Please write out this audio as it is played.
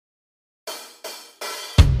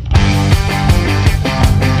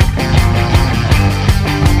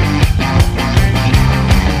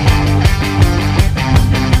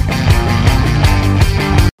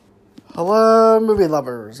movie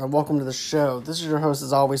lovers, and welcome to the show. This is your host,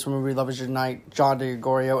 as always, from Movie Lovers Unite, John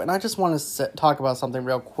DeGorio, and I just want to talk about something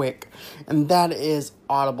real quick, and that is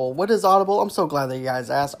Audible. What is Audible? I'm so glad that you guys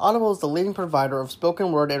asked. Audible is the leading provider of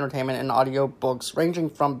spoken word entertainment and audio books, ranging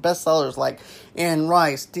from bestsellers like Anne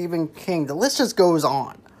Rice, Stephen King. The list just goes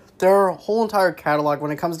on. Their whole entire catalog,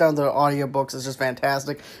 when it comes down to audiobooks, is just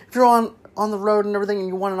fantastic. If you're on the road and everything and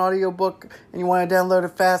you want an audiobook and you want to download it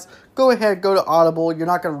fast, go ahead, go to Audible. You're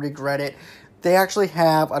not going to regret it. They actually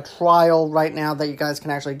have a trial right now that you guys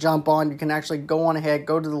can actually jump on. You can actually go on ahead,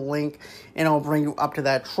 go to the link, and it'll bring you up to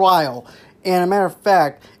that trial. And a matter of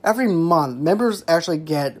fact, every month, members actually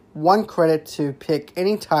get 1 credit to pick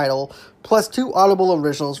any title, plus 2 Audible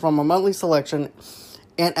originals from a monthly selection,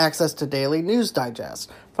 and access to daily news digests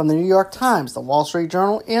from the New York Times, the Wall Street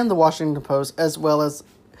Journal, and the Washington Post, as well as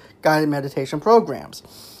guided meditation programs.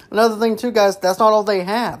 Another thing too, guys, that's not all they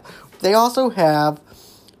have. They also have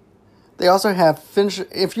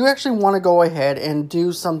if you actually want to go ahead and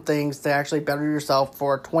do some things to actually better yourself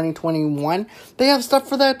for 2021, they have stuff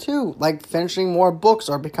for that too, like finishing more books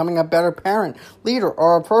or becoming a better parent, leader,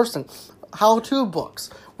 or a person. How-to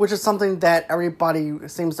books, which is something that everybody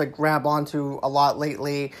seems to grab onto a lot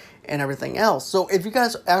lately, and everything else. So if you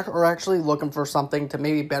guys are actually looking for something to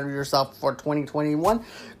maybe better yourself for 2021,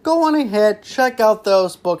 go on ahead, check out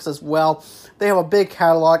those books as well. They have a big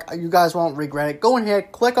catalog. You guys won't regret it. Go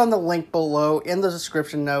ahead, click on the link below in the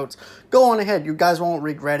description notes. Go on ahead. You guys won't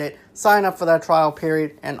regret it. Sign up for that trial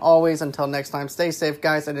period. And always, until next time, stay safe,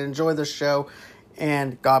 guys, and enjoy the show.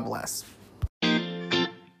 And God bless.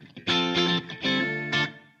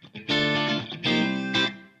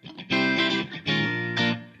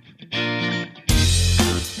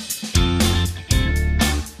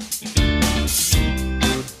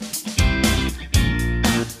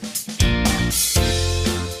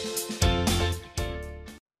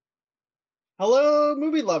 Hello,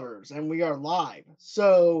 movie lovers, and we are live.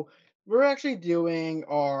 So we're actually doing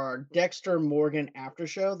our Dexter Morgan after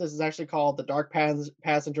show. This is actually called the Dark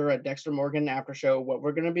Passenger at Dexter Morgan after show. What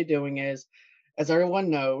we're going to be doing is, as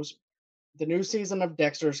everyone knows, the new season of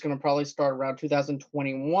Dexter is going to probably start around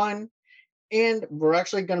 2021, and we're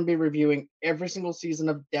actually going to be reviewing every single season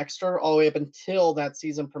of Dexter all the way up until that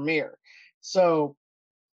season premiere. So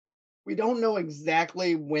we don't know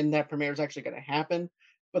exactly when that premiere is actually going to happen.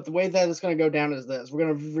 But the way that it's going to go down is this. We're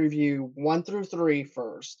going to review 1 through 3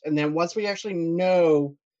 first. And then once we actually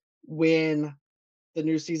know when the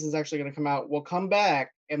new season is actually going to come out, we'll come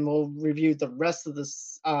back and we'll review the rest of the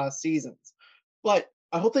seasons. But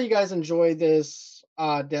I hope that you guys enjoy this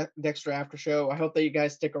Dexter after show. I hope that you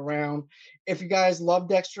guys stick around. If you guys love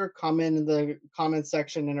Dexter, comment in the comment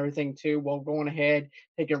section and everything too. We'll go on ahead,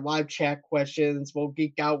 take your live chat questions. We'll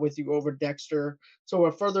geek out with you over Dexter. So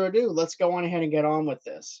without further ado, let's go on ahead and get on with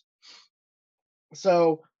this.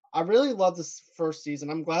 So I really love this first season.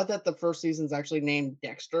 I'm glad that the first season is actually named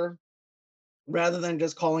Dexter rather than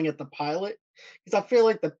just calling it the pilot, because I feel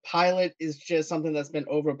like the pilot is just something that's been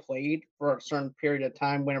overplayed for a certain period of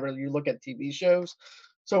time whenever you look at TV shows.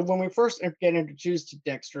 So when we first get introduced to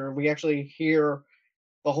Dexter, we actually hear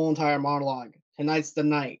the whole entire monologue. Tonight's the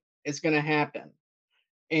night. It's going to happen.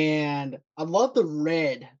 And I love the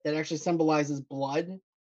red that actually symbolizes blood.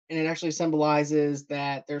 And it actually symbolizes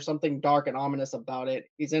that there's something dark and ominous about it.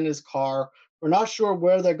 He's in his car. We're not sure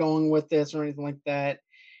where they're going with this or anything like that.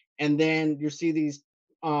 And then you see these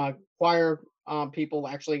choir people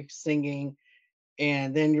actually singing,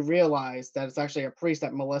 and then you realize that it's actually a priest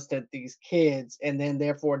that molested these kids, and then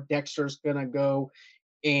therefore Dexter's gonna go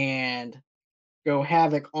and go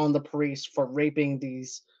havoc on the priest for raping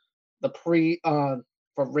for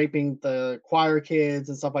raping the choir kids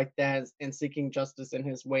and stuff like that, and seeking justice in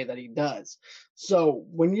his way that he does. So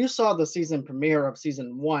when you saw the season premiere of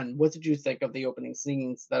season 1, what did you think of the opening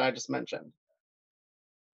scenes that I just mentioned?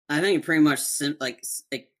 I think it pretty much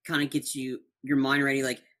it kind of gets your mind ready.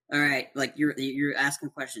 Like, all right, like you're asking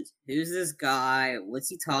questions. Who's this guy? What's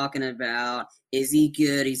he talking about? Is he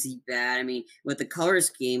good? Is he bad? I mean, with the color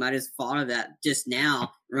scheme, I just thought of that just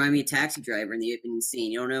now. Remind me of Taxi Driver in the opening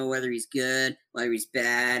scene. You don't know whether he's good, whether he's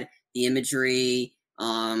bad. The imagery,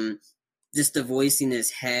 just the voice in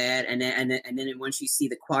his head, and then once you see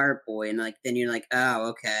the choir boy, and then you're like, oh,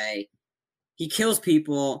 okay, he kills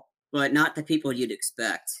people, but not the people you'd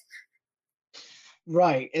expect.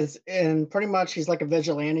 Right. And pretty much he's like a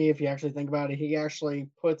vigilante if you actually think about it. He actually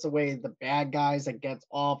puts away the bad guys and gets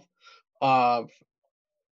off of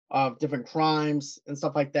different crimes and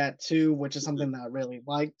stuff like that too, which is something that I really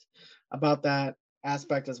liked about that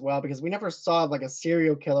aspect as well, because we never saw like a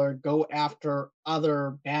serial killer go after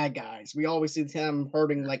other bad guys. We always see him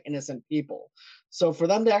hurting like innocent people. So for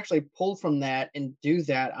them to actually pull from that and do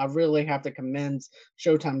that, I really have to commend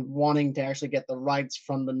Showtime wanting to actually get the rights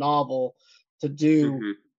from the novel to do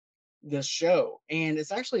Hmm. this show. And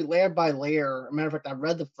it's actually layer by layer. A matter of fact, I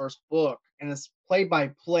read the first book and it's play by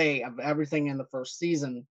play of everything in the first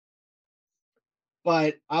season.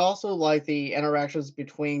 But I also like the interactions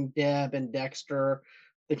between Deb and Dexter,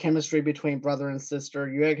 the chemistry between brother and sister.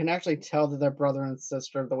 You can actually tell that they're brother and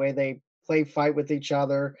sister, the way they play fight with each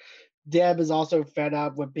other. Deb is also fed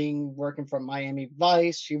up with being working for Miami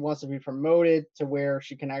Vice. She wants to be promoted to where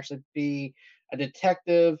she can actually be a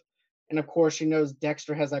detective. And of course, she knows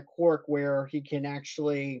Dexter has that quirk where he can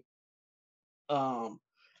actually um,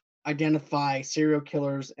 identify serial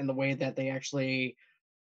killers in the way that they actually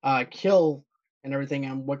kill and everything,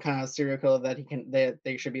 and what kind of serial killer that he can that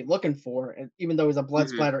they should be looking for. And even though he's a blood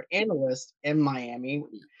Hmm. splatter analyst in Miami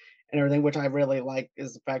and everything, which I really like,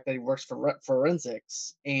 is the fact that he works for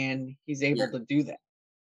forensics and he's Yeah. able to do that.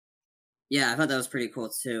 Yeah, I thought that was pretty cool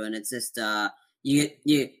too. And it's just you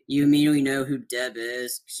immediately know who Deb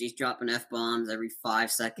is. She's dropping F bombs every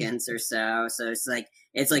 5 seconds or so. So it's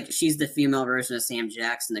like she's the female version of Sam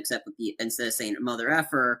Jackson, except with the instead of saying mother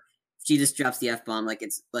effer, she just drops the F bomb like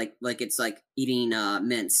it's like eating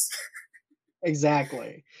mince.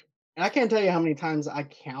 Exactly. And I can't tell you how many times I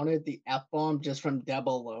counted the F bomb just from Deb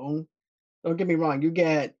alone. Don't get me wrong. You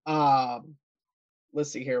get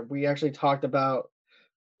let's see here. We actually talked about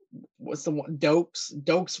what's the one Dokes.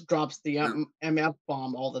 Dokes drops the Oh, MF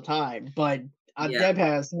bomb all the time, but yeah. Deb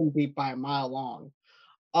has him beat by a mile long.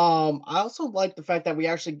 I also like the fact that we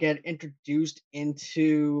actually get introduced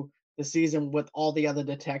into the season with all the other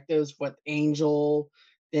detectives, with Angel,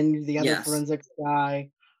 then the other Yes. forensics guy.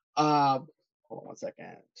 Uh, hold on one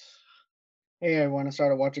second. Hey, I want to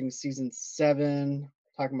start watching season 7.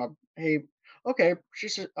 Talking about, hey, okay, she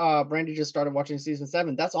should, Brandy just started watching season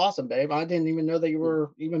 7. That's awesome, babe. I didn't even know that you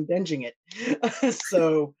were even binging it.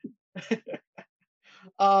 So,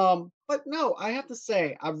 but no, I have to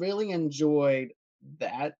say, I really enjoyed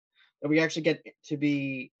that. That we actually get to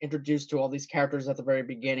be introduced to all these characters at the very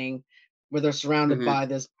beginning, where they're surrounded Hmm. by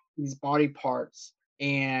these body parts,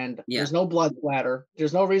 and Yeah. there's no blood splatter.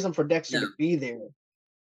 There's no reason for Dexter No. to be there,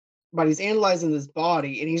 but he's analyzing this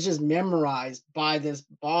body, and he's just memorized by this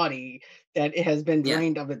body that it has been Yeah.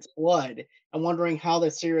 drained of its blood, and wondering how the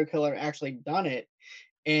serial killer actually done it.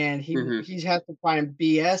 And Hmm. he has to try and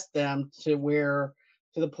BS them to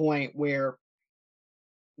the point where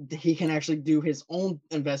he can actually do his own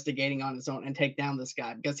investigating on his own and take down this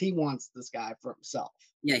guy because he wants this guy for himself.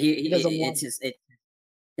 Yeah. He doesn't want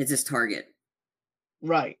It's his target.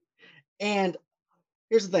 right. And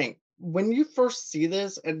here's the thing. When you first see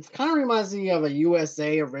this, it kind of reminds me of a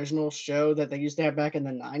USA original show that they used to have back in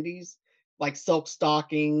the 90s, like Silk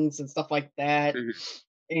Stockings and stuff like that. Hmm.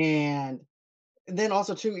 And then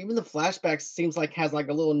also too, even the flashbacks seems like has like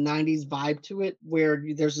a little 90s vibe to it where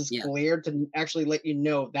there's this Yeah. glare to actually let you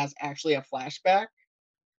know that's actually a flashback,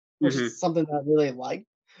 which is Hmm. something that I really like.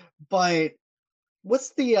 But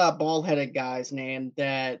what's the bald-headed guy's name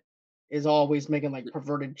that is always making like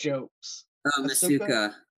perverted jokes? Oh, Asuka?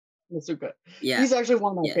 Masuka. Masuka. Yeah. He's actually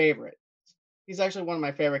one of my Yeah. favorites. He's actually one of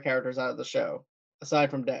my favorite characters out of the show, aside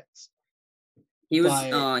from Dex.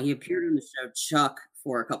 But He appeared on the show Chuck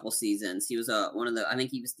for a couple seasons. He was one of the I think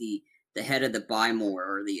he was the head of the Buy More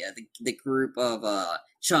or the group of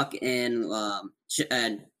Chuck and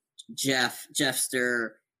Jeffster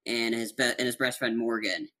and his best friend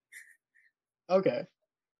Morgan. okay.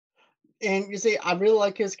 And you see, I really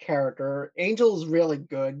like his character. Angel's really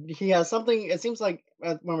good. He has something. It seems like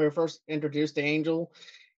when we were first introduced to Angel,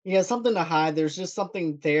 he has something to hide. There's just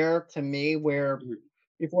something there to me where Mhm.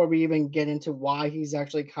 before we even get into why he's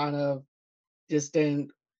actually kind of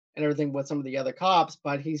distant and everything with some of the other cops,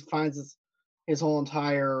 but he finds his whole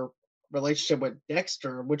entire relationship with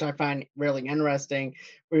Dexter, which I find really interesting.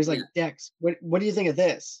 Where he's Yeah. like, Dex, what do you think of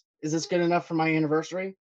this? Is this good enough for my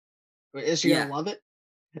anniversary? Is she gonna Yeah. love it?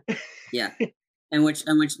 Yeah. And which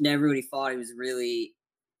everybody thought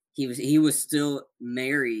he was still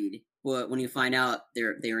married, but when you find out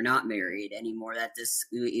they were not married anymore,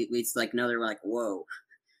 it's like another like whoa.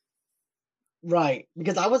 Right,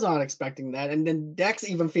 because I was not expecting that, and then Dex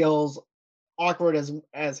even feels awkward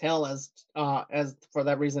as hell as for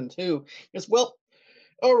that reason too. Just well,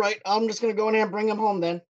 all right, I'm just gonna go in there and bring him home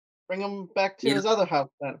then. Bring him back to Yeah. his other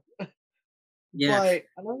house then. Yeah. But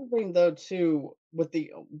another thing though too with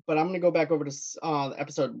the but I'm gonna go back over to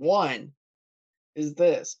episode 1 is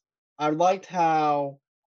this. I liked how,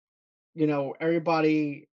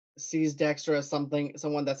 everybody sees Dexter as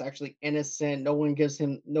someone that's actually innocent.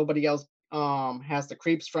 Nobody else has the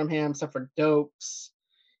creeps from him except for Dokes.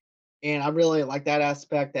 and I really like that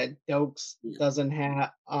aspect that Dokes Yeah. doesn't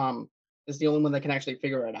have is the only one that can actually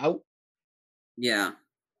figure it out Yeah.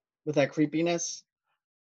 with that creepiness.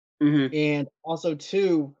 Mhm. And also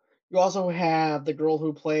too, you also have the girl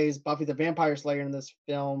who plays Buffy the Vampire Slayer in this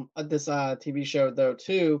film, this TV show though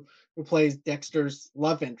too, who plays Dexter's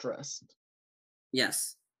love interest.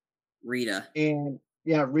 Yes. Rita. And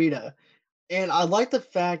yeah, Rita. And I like the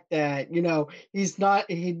fact that, he's not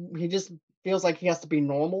he just feels like he has to be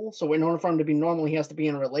normal. So in order for him to be normal, he has to be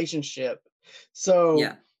in a relationship. Yeah.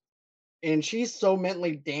 So and she's so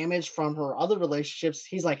mentally damaged from her other relationships.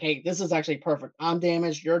 He's like, "Hey, this is actually perfect. I'm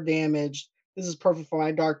damaged, you're damaged. This is perfect for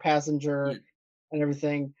my dark Yeah. passenger and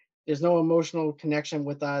everything. There's no emotional connection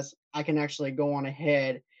with us. I can actually go on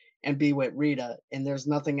ahead and be with Rita, and there's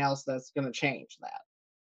nothing else that's going to change that."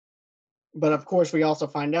 But of course, we also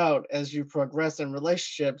find out as you progress in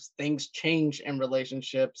relationships, things change in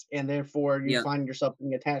relationships, and therefore you Yep. find yourself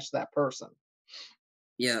being attached to that person.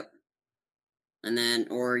 Yep. And then,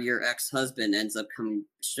 or your ex-husband ends up coming,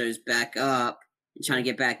 shows back up and trying to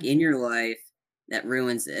get back in your life. That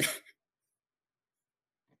ruins it.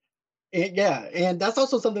 Yeah, and that's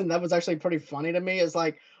also something that was actually pretty funny to me. Is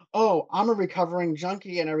like, oh, I'm a recovering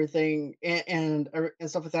junkie and everything, and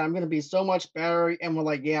stuff like that. I'm gonna be so much better. And we're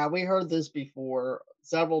like, yeah, we heard this before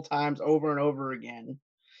several times over and over again.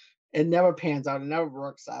 It never pans out. It never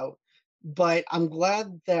works out. But I'm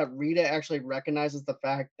glad that Rita actually recognizes the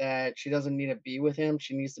fact that she doesn't need to be with him.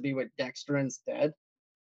 She needs to be with Dexter instead.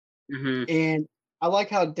 Hmm. And I like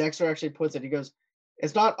how Dexter actually puts it. He goes,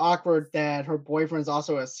 "It's not awkward that her boyfriend's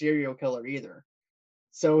also a serial killer either."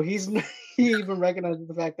 So he even recognizes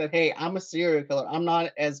the fact that, hey, I'm a serial killer. I'm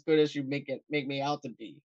not as good as you make me out to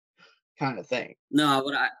be, kind of thing. No,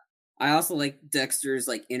 but I also like Dexter's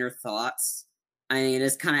like inner thoughts. I mean,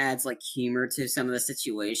 this kind of adds like humor to some of the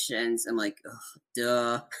situations. I'm like, ugh,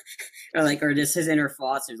 duh, or just his inner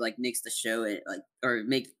thoughts, or like makes the show it like, or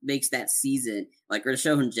makes that season like, or the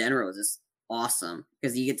show in general just awesome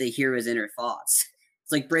because you get to hear his inner thoughts.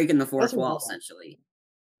 It's like breaking the That's fourth what I wall like. essentially.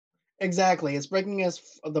 Exactly. It's breaking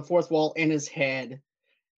the fourth wall in his head.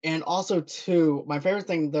 And also too, my favorite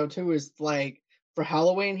thing though too is like for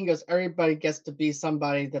Halloween, he goes, everybody gets to be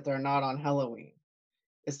somebody that they're not on Halloween.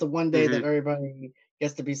 It's the one day that Hmm. everybody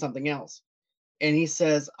gets to be something else. And he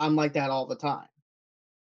says, I'm like that all the time.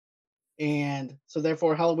 And so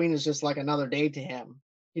therefore Halloween is just like another day to him.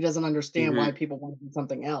 He doesn't understand why Hmm. people want to do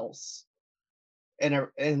something else.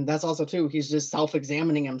 And that's also too, he's just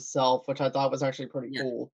self-examining himself, which I thought was actually pretty Yeah.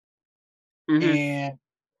 cool. Hmm. And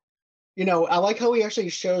I like how he actually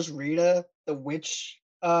shows Rita the witch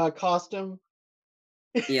costume.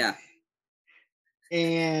 Yeah.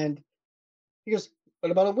 And he goes,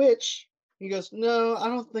 "What about a witch?" He goes, "No, I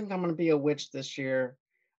don't think I'm gonna be a witch this year.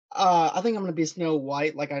 I think I'm gonna be Snow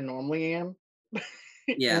White like I normally am."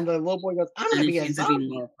 Yeah. And the little boy goes, "I'm And gonna then be she a ends up being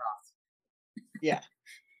zombie." Laura Croft. Yeah,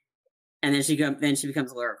 And then she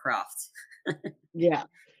becomes Laura Croft. yeah.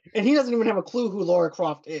 And he doesn't even have a clue who Laura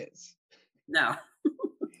Croft is. No.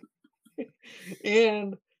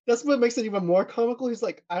 And that's what makes it even more comical. He's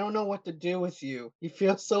like, "I don't know what to do with you. You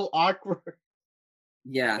feel so awkward."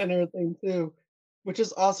 Yeah. And everything too, which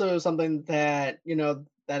is also something that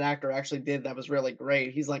that actor actually did that was really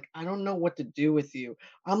great. He's like, "I don't know what to do with you.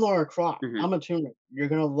 I'm Laura Croft. Hmm. I'm a tumor. You're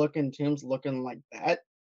gonna look in tombs looking like that."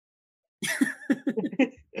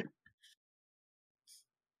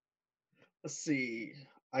 Let's see.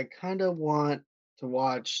 I kind of want to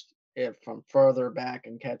watch it from further back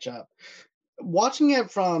and catch up. Watching it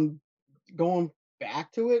from going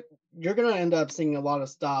back to it, you're gonna end up seeing a lot of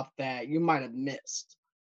stuff that you might have missed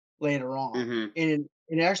later on, Hmm. and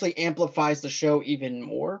it actually amplifies the show even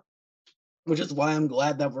more, which is why I'm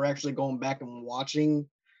glad that we're actually going back and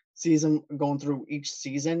going through each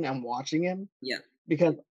season and watching him, Yeah.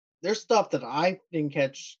 because there's stuff that I didn't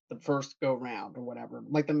catch the first go round or whatever,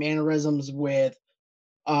 like the mannerisms with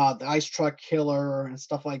the ice truck killer and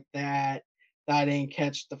stuff like that I didn't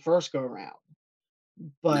catch the first go round.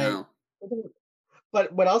 But No.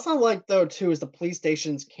 what else I like though too is the police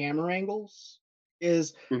station's camera angles.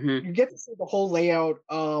 Is Hmm. you get to see the whole layout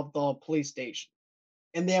of the police station,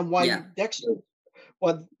 and then while Yeah. Dexter,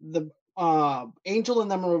 what the Angel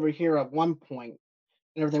and them are over here at one point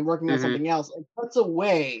and everything working on Hmm. something else, it cuts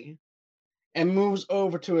away and moves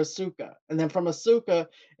over to Asuka. And then from Asuka,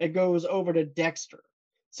 it goes over to Dexter.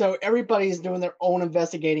 So everybody's doing their own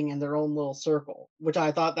investigating in their own little circle, which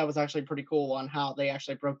I thought that was actually pretty cool on how they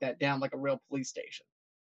actually broke that down like a real police station.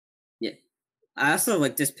 Yeah. I also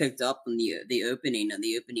like just picked up on the opening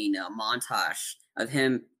montage of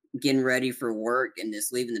him getting ready for work and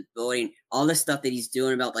just leaving the building. All the stuff that he's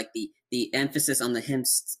doing about like the emphasis on the him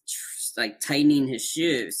like tightening his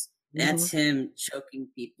shoes. Hmm. That's him choking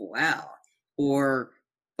people out, or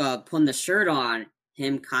putting the shirt on,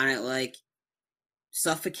 him kind of like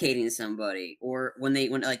suffocating somebody, or when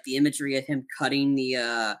like the imagery of him cutting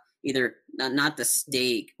the either not the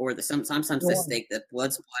steak or sometimes the steak, the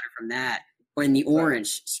blood splatter from that, or in the Right.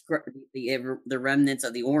 orange, the remnants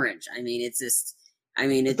of the orange. I mean, It's the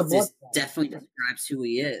it blood. just definitely describes who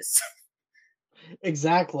he is.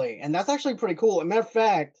 Exactly. And that's actually pretty cool. As a matter of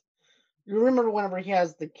fact, you remember whenever he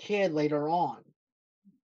has the kid later on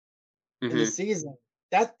in the Hmm. season,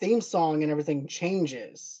 that theme song and everything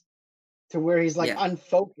changes to where he's like Yeah,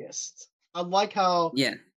 unfocused. I like how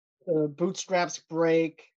yeah. the bootstraps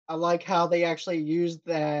break. I like how they actually use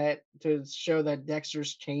that to show that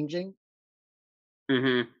Dexter's changing.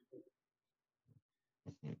 Hmm.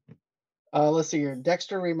 Let's see here.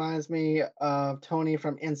 Dexter reminds me of Tony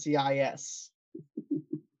from NCIS.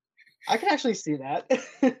 I can actually see that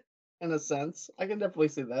in a sense. I can definitely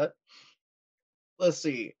see that. Let's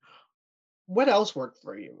see. What else worked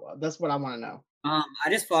for you? That's what I want to know. I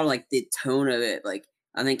just thought like the tone of it, like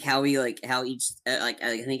I think how we like how each like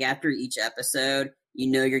I think after each episode,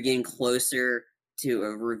 you're getting closer to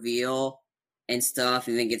a reveal and stuff.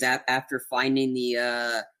 I think it's after finding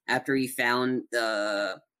the after he found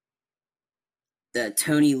the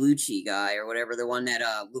Tony Lucci guy or whatever, the one that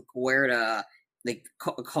LaGuerta like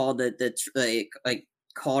called like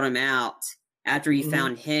called him out. After he Hmm.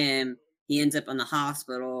 found him, he ends up in the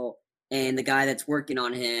hospital, and the guy that's working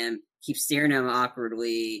on him keeps staring at him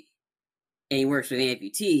awkwardly, and he works with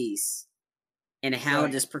amputees, and how it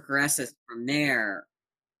Right. just progresses from there.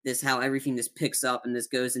 This how everything just picks up and this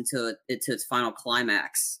goes into its final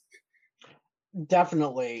climax.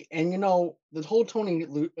 Definitely. And the whole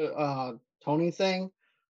Tony thing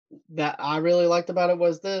that I really liked about it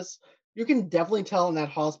was this. You can definitely tell in that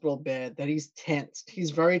hospital bed that he's tensed.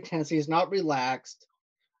 He's very tense. He's not relaxed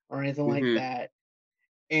or anything like Hmm. that.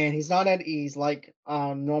 And he's not at ease like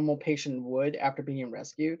a normal patient would after being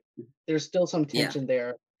rescued. There's still some Yeah. tension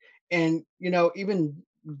there. And, even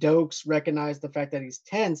Dokes recognized the fact that he's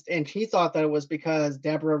tensed, and he thought that it was because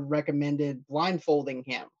Deborah recommended blindfolding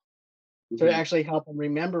him to Hmm. actually help him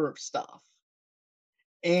remember stuff.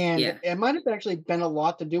 And Yeah. it might have actually been a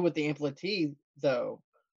lot to do with the amputee, though,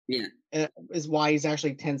 Yeah. is why he's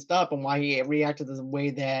actually tensed up and why he reacted the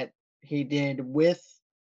way that he did with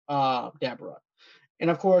Deborah. And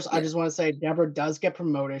of course, I Yeah. just want to say Deborah does get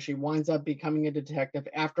promoted. She winds up becoming a detective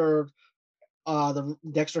after the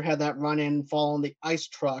Dexter had that run in, fall in the ice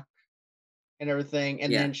truck and everything,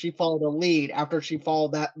 and Yeah. then she followed a lead. After she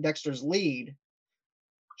followed that Dexter's lead,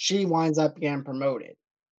 she winds up getting promoted.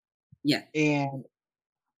 Yeah. And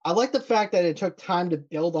I like the fact that it took time to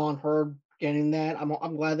build on her getting that.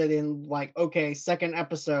 I'm glad that in like okay, second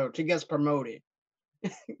episode she gets promoted.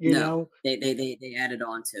 You No, know, they added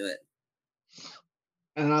on to it.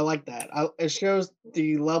 and I like that. It shows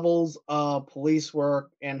the levels of police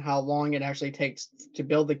work and how long it actually takes to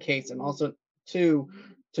build the case, and also to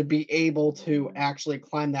be able to actually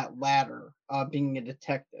climb that ladder of being a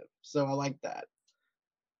detective. So I like that.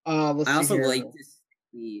 Let's I see also here. like to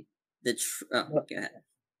see oh, Lo- go ahead.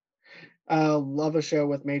 love a show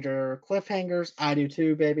with major cliffhangers. I do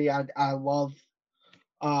too, baby. I love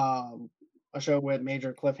um a show with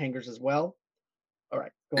major cliffhangers as well. All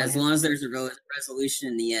right, go As ahead. long as there's a resolution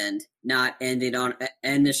in the end, not end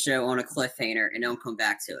the show on a cliffhanger and don't come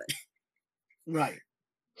back to it. Right.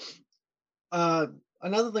 Uh,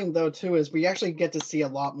 Another thing though too is we actually get to see a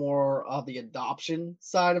lot more of the adoption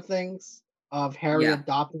side of things of Harry Yeah.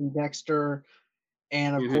 adopting Dexter,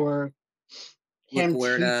 and of Hmm. course Look him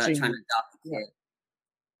where trying to teaching. adopt the Yeah, kid.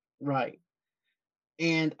 right.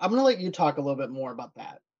 And I'm gonna let you talk a little bit more about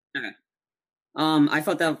that. Okay. I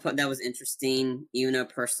thought that was interesting. Even though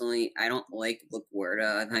personally, I don't like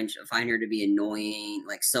LaGuerta. I find her to be annoying,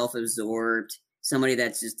 like self-absorbed. Somebody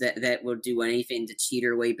that's just that will do anything to cheat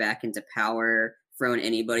her way back into power, throwing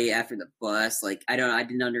anybody after the bus. Like I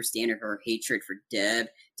didn't understand her hatred for Deb.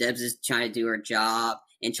 Deb's just trying to do her job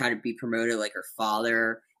and try to be promoted like her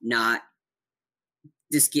father, not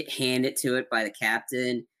just get handed to it by the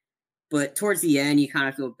captain. But towards the end, you kind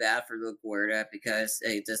of feel bad for LaGuardia because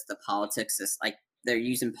just the politics is like they're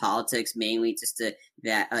using politics mainly just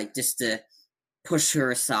to push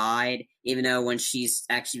her aside, even though when she's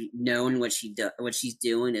actually known what she's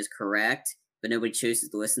doing is correct, but nobody chooses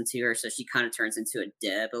to listen to her, so she kind of turns into a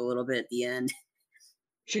Deb a little bit at the end.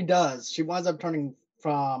 She does. She winds up turning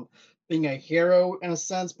from being a hero in a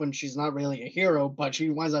sense when she's not really a hero, but she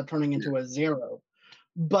winds up turning Yeah, into a zero.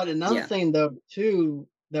 But another yeah, thing though too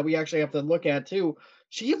that we actually have to look at too,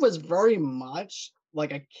 she was very much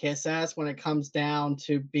like a kiss ass when it comes down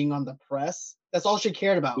to being on the press. That's all she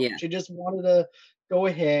cared about. Yeah. She just wanted to go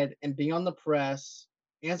ahead and be on the press,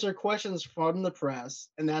 answer questions from the press,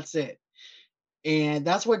 and that's it. And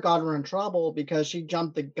that's what got her in trouble because she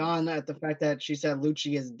jumped the gun at the fact that she said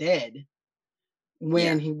Lucci is dead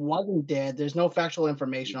Yeah. when he wasn't dead. There's no factual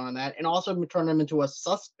information on that, and also turned him into a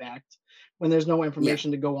suspect when there's no Yeah.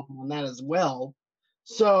 information to go on that as well.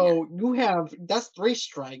 Yeah. So you have that's three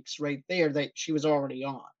strikes right there that she was already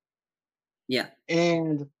on. Yeah.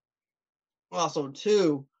 And also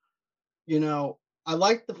too, you know, I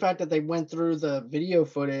like the fact that they went through the video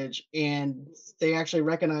footage and they actually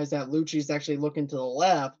recognized that Lucci's actually looking to the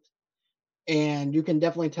left, and you can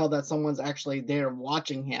definitely tell that someone's actually there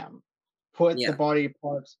watching him put the Yeah. body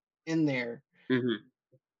parts in there. Mhm.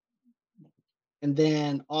 And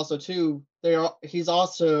then also too, he's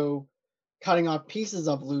also cutting off pieces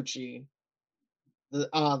of Lucci, the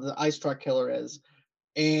ice truck killer is,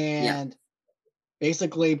 Yeah. and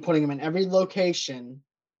basically putting him in every location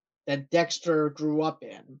that Dexter grew up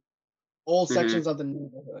in, old sections Mhm. of the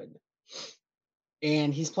neighborhood.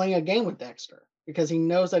 And he's playing a game with Dexter because he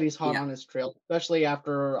knows that he's hot Yeah. on his trail, especially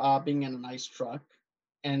after being in an ice truck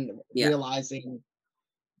and Yeah. realizing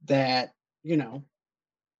that, you know,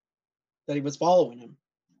 that he was following him.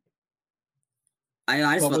 I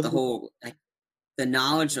just What thought was the whole like the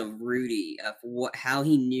knowledge of Rudy of what how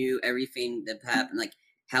he knew everything that happened, like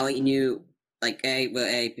how he knew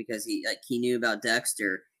because he knew about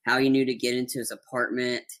Dexter, how he knew to get into his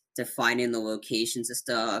apartment, to finding the locations and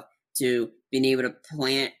stuff, to being able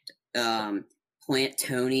to um plant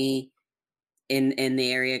Tony in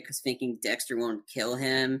the area because thinking Dexter won't kill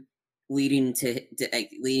him, leading to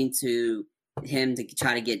him to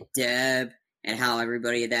try to get Deb, and how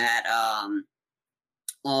everybody that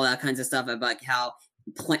all that kinds of stuff about like how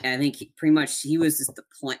I think pretty much he was just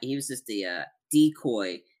the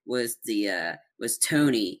decoy was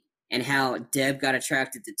Tony, and how Deb got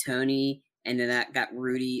attracted to Tony, and then that got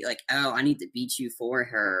Rudy like, oh, I need to beat you for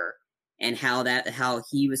her, and how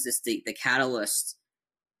he was just the catalyst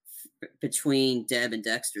between Deb and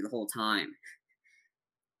Dexter the whole time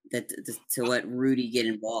that to let Rudy get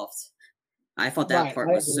involved. I thought that right? part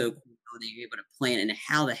I was so agree. cool how they were able to plan, and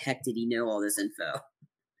how the heck did he know all this info?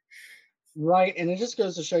 Right, and it just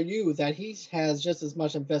goes to show you that he has just as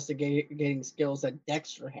much investigating skills that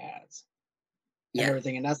Dexter has and Yeah,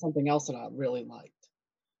 everything, and that's something else that I really liked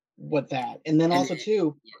with that. And then and also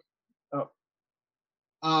too, yeah.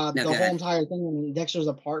 uh, No, the go whole ahead. entire thing in Dexter's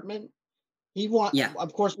apartment. He want, Yeah,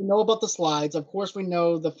 of course, we know about the slides. Of course, we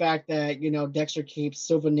know the fact that Dexter keeps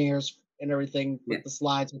souvenirs and everything yeah, with the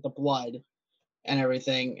slides with the blood and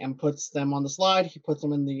everything, and puts them on the slide. He puts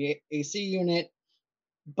them in the AC unit.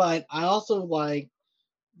 But I also like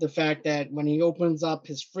the fact that when he opens up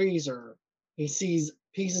his freezer, he sees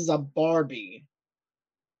pieces of Barbie,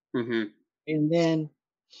 mm-hmm, and then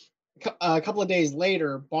a couple of days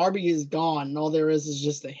later, Barbie is gone, and all there is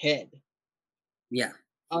just the head yeah.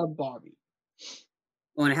 of Barbie.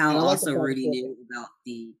 Well, and how And I like the also fact Rudy that knew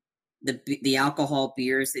about the alcohol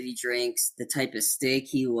beers that he drinks, the type of steak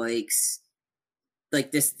he likes,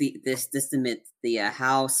 like the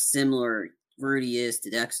how similar Rudy is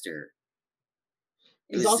to Dexter.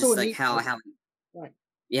 It he's was also just a like neat how right.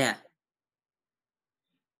 yeah,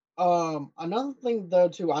 Another thing though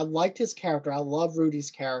too, I liked his character. I love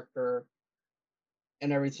Rudy's character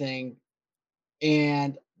and everything.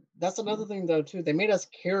 And that's another thing though too. They made us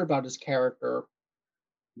care about his character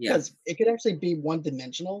yeah, because it could actually be one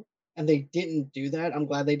dimensional, and they didn't do that. I'm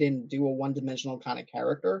glad they didn't do a one dimensional kind of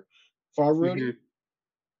character for Rudy mm-hmm,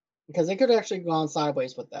 because they could have actually gone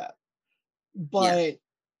sideways with that. yeah, But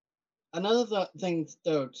another thing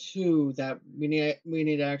though too that we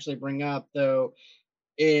need to actually bring up though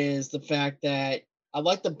is the fact that I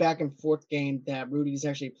like the back and forth game that Rudy's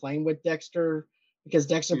actually playing with Dexter because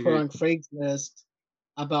Dexter put mm-hmm, on Craigslist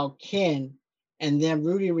about Ken, and then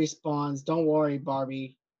Rudy responds, "Don't worry,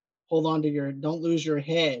 Barbie. Hold on to don't lose your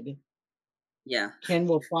head. yeah. Ken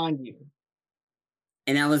will find you."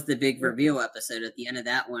 And that was the big Yeah. reveal episode at the end of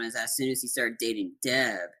that one. Is as soon as he started dating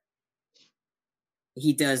Deb,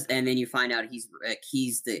 he does, and then you find out he's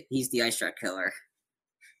the ice truck killer.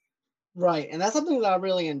 Right, and that's something that I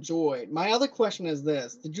really enjoyed. My other question is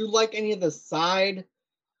this: did you like any of the side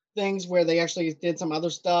things where they actually did some other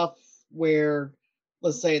stuff where,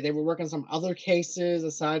 let's say, they were working some other cases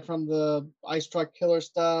aside from the ice truck killer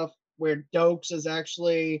stuff, where Dokes is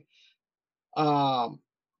actually um,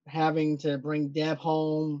 having to bring Deb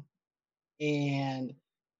home and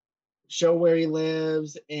show where he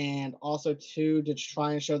lives, and also to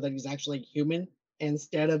try and show that he's actually human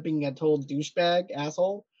instead of being a total douchebag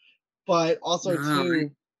asshole. but also No,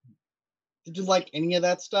 too, did you like any of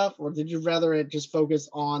that stuff, or did you rather it just focus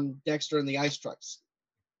on Dexter and the ice trucks?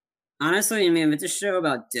 honestly, I mean, if it's a show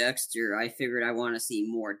about Dexter, I figured I want to see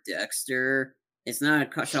more Dexter. It's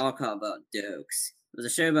not a show called about Dokes. If it was a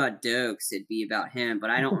show about Dokes, it'd be about him. But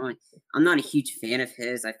I don't really. I'm not a huge fan of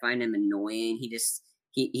his. I find him annoying. He just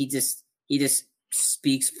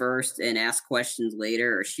speaks first and asks questions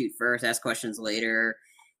later, or shoot first, ask questions later.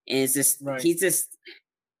 And it's just Right. he's just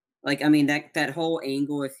like, I mean, that whole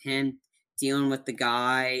angle with him dealing with the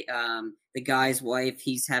guy's wife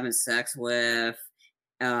he's having sex with,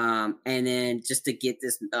 and then just to get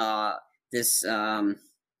this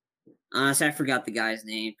honestly, I forgot the guy's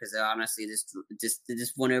name because honestly,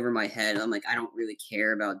 this went over my head. I'm like, I don't really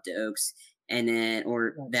care about Dokes, and then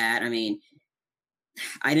or Right. that. I mean,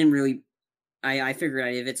 I didn't really. I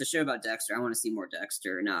figured if it's a show about Dexter, I want to see more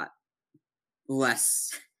Dexter, not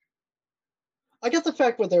less. I get the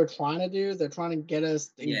fact what they're trying to do. They're trying to get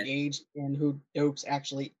us Yeah. engaged in who Dokes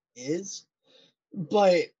actually is,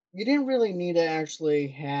 but you didn't really need to actually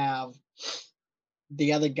have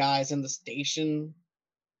the other guys in the station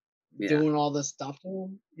Yeah. doing all this stuff to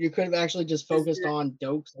him. You could have actually just Is focused there, on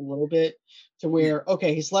Dokes a little bit to yeah. where,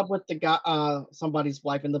 okay, he slept with the guy, somebody's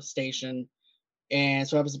wife in the station, and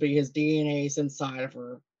so happens to be his DNA's inside of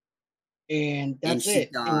her, and And that's she it.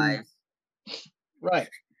 And died. right,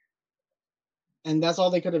 and that's all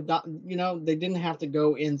they could have done. They didn't have to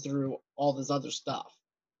go in through all this other stuff.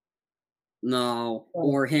 No, Right.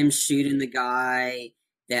 or him shooting the guy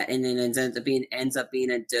that, and then ends up being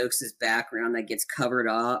in Dokes' background that gets covered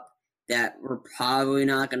up. That we're probably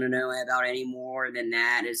not going to know about anymore. Than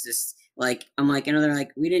that is just like I'm like, they're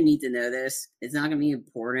like, we didn't need to know this. It's not going to be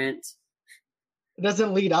important. It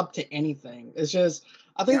doesn't lead up to anything. It's just,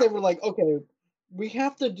 I think Yeah, they were like, okay, we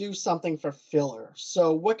have to do something for filler.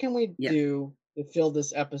 So what can we yeah. do to fill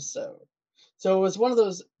this episode? So it was one of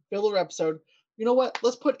those filler episode. You know what?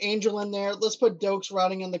 Let's put Angel in there. Let's put Dokes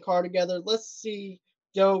riding in the car together. Let's see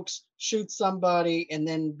Dokes shoot somebody and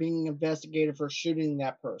then being investigated for shooting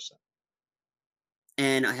that person.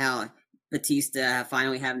 And how Batista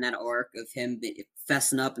finally having that arc of him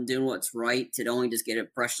fessing up and doing what's right to only just get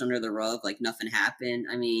it brushed under the rug like nothing happened.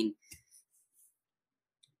 I mean,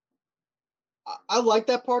 I like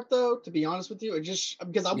that part though, to be honest with you. It just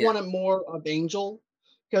because I yeah, wanted more of Angel,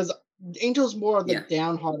 because Angel's more of the yeah,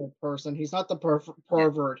 downhearted person. He's not the yeah.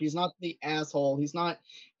 pervert. He's not the asshole. He's not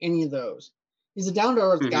any of those. He's a down to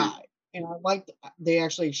earth Hmm. guy, and I like they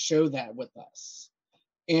actually show that with us,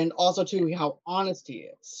 and also too how honest he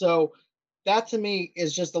is. So that to me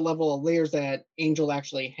is just the level of layers that Angel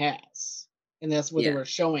actually has, and that's what they Yeah, were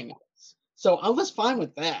showing us. So I was fine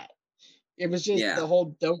with that. It was just yeah. the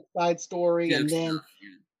whole dope side story, Joke and then stuff. Yeah.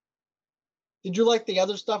 did you like the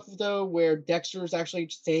other stuff though, where Dexter's actually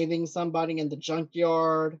saving somebody in the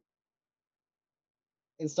junkyard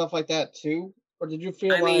and stuff like that too? Or did you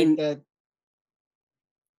feel I like mean, that?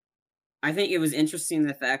 I think it was interesting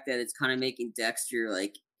the fact that it's kind of making Dexter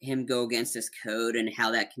like him go against his code and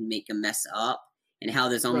how that can make him mess up and how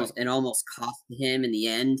this Right, almost cost him in the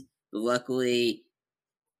end. But luckily,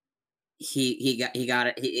 he got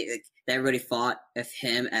it. Like, everybody thought of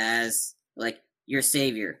him as like your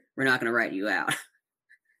savior. We're not going to write you out.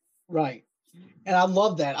 right. And I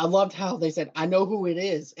love that. I loved how they said, "I know who it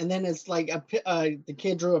is," and then it's like the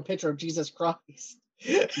kid drew a picture of Jesus Christ,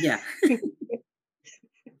 Yeah, and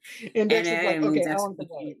and Dexter's like, I mean, "Okay, I Dexter, don't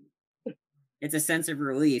worry." it's a sense of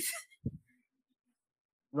relief.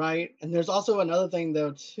 Right? And there's also another thing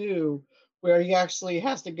though too, where he actually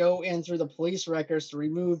has to go in through the police records to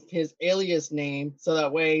remove his alias name, so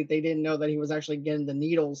that way they didn't know that he was actually getting the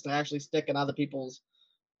needles to actually stick in other people's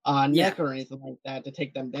Yeah, neck or anything like that to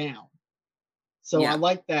take them down. So I yeah,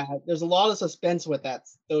 like that. There's a lot of suspense with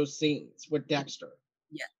those scenes with Dexter.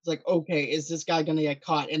 yeah, It's like, okay, is this guy gonna get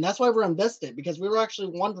caught? And that's why we're invested because we were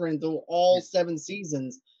actually wondering through all yeah, 7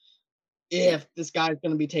 seasons yeah, if this guy's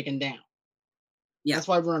gonna be taken down. yeah, That's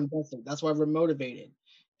why we're invested. That's why we're motivated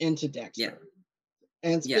into yeah, Dexter.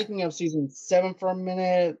 And yeah. speaking of season 7 for a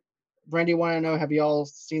minute, Brandy, want to know, have you all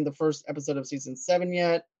seen the first episode of season 7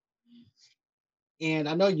 yet? And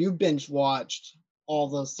I know you binge watched all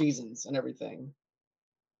those seasons and everything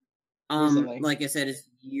recently. Like I said, it's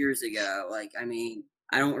years ago. Like, I mean,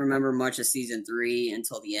 I don't remember much of season 3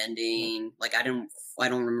 until the Right. ending. Like, I don't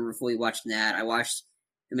remember fully watching that. I watched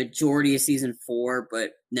the majority of season 4,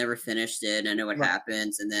 but never finished it. I know what Right.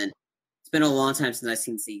 happens, and then it's been a long time since I've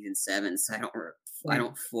seen season 7, so I Same.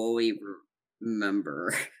 don't fully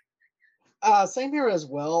remember. Same here as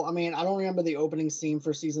well. I mean, I don't remember the opening scene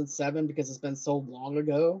for season 7 because it's been so long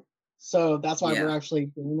ago. So that's why we're Yeah, actually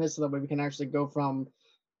doing this so that way we can actually go from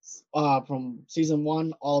from season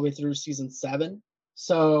 1 all the way through season 7.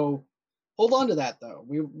 So hold on to that though.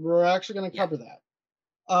 We're actually going to Yeah. cover that.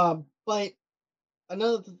 But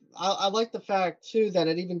I like the fact too that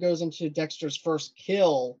it even goes into Dexter's first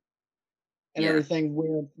kill and Yeah.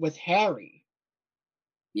 everything with Harry.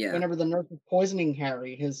 Yeah. Whenever the nurse was poisoning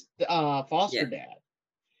Harry, his foster Yeah. dad,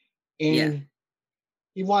 Yeah. and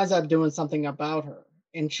he winds up doing something about her.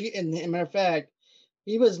 And a matter of fact,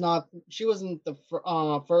 he was not. She wasn't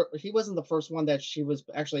he wasn't the first one that she was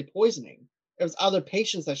actually poisoning. It was other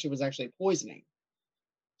patients that she was actually poisoning.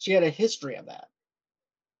 She had a history of that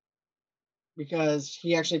because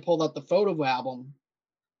he actually pulled out the photo album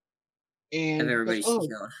Of and goes, everybody she "Oh,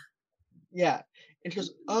 killed. yeah," and she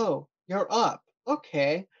goes, "Oh, you're up,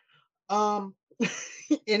 okay." Um,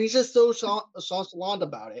 and he's just so nonchalant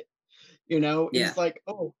about it. Yeah. He's like,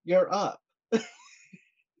 "Oh, you're up."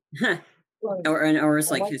 Like, Or it's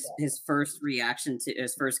I like like his first reaction to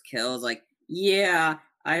his first kill is like, yeah,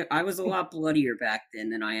 I was a lot bloodier back then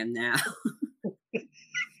than I am now. that.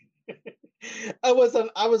 I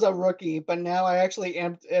was a rookie, but now I actually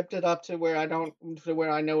amped it up to where I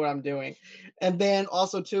know what I'm doing. And then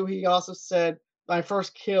also too, he also said my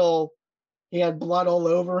first kill, he had blood all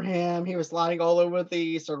over him. He was sliding all over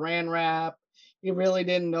the saran wrap. He really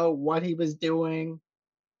didn't know what he was doing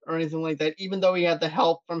or anything like that. Even though he had the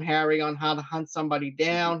help from Harry on how to hunt somebody Mhm.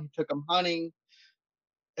 down, he took him hunting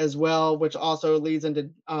as well, which also leads into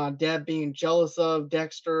Deb being jealous of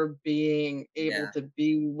Dexter being able Yeah. to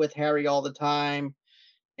be with Harry all the time.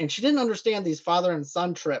 And she didn't understand these father and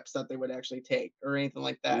son trips that they would actually take or anything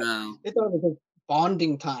like that. No. They thought it was a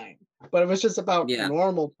bonding time, but it was just about Yeah.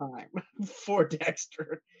 normal time for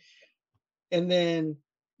Dexter. And then,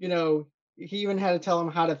 you know, he even had to tell him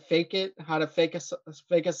how to fake it, how to fake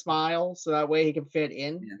a smile, so that way he can fit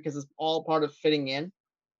in Yeah. because it's all part of fitting in.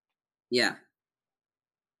 Yeah.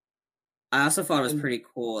 I also thought it was And pretty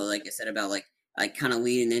cool, like I said, about like kind of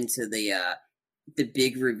leading into the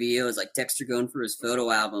big reveal is like Dexter going through his photo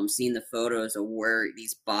album, seeing the photos of where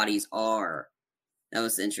these bodies are. That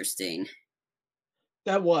was interesting.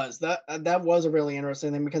 that was a really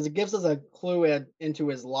interesting thing because it gives us a clue into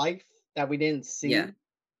his life that we didn't Yeah. see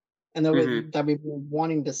and Hmm. that we've been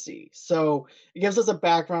wanting to see. So it gives us a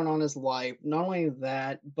background on his life. Not only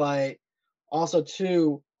that, but also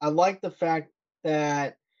too, I like the fact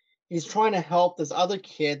that he's trying to help this other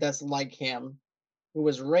kid that's like him who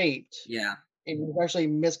was raped Yeah. and he was actually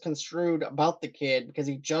misconstrued about the kid because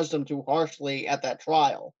he judged him too harshly at that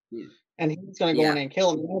trial. Yeah. And he's going to go in Yeah. and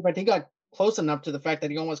kill him. But he got close enough to the fact that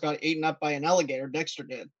he almost got eaten up by an alligator. Dexter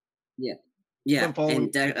did Yeah. Yeah. from following.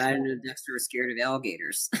 And I didn't know Dexter was scared of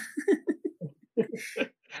alligators.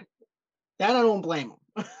 That I don't blame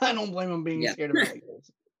him. I don't blame him being Yeah. scared of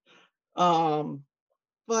alligators. Um,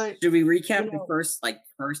 but Should we you recap the know,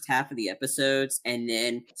 first half of the episodes and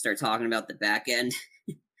then start talking about the back end?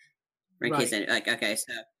 In case right. any, like okay,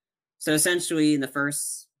 so essentially in the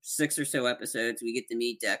first six or so episodes, we get to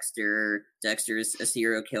meet Dexter. Dexter's a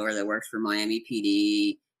serial killer that works for Miami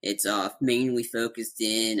PD. It's mainly focused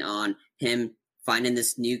in on him finding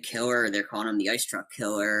this new killer. They're calling him the Ice Truck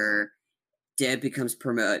Killer. Deb becomes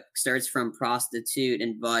starts from prostitute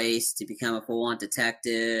and vice to become a full on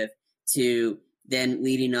detective to then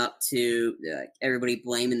leading up to everybody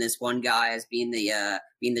blaming this one guy as being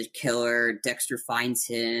the killer. Dexter finds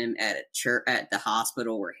him at a church at the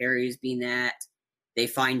hospital where Harry's being at. They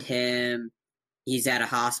find him. He's at a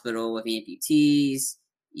hospital with amputees.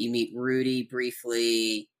 You meet Rudy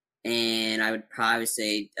briefly, and I would probably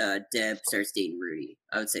say Deb starts dating Rudy.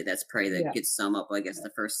 I would say that's probably the Yeah. good sum up. I guess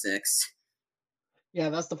the first six. Yeah,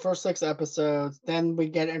 that's the first 6 episodes. Then we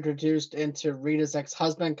get introduced into Rita's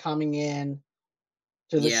ex-husband coming in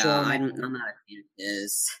to the Yeah, show now. I'm not a fan of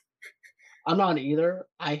his. I'm not either.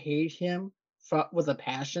 I hate him with a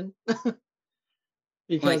passion because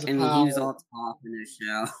Like, of I mean, he was how all talk in this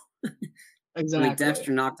show. I mean, exactly,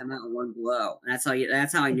 Dexter knocked him out in one blow. And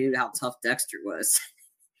that's how I knew how tough Dexter was.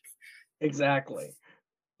 exactly.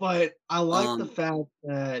 But I like the Um, fact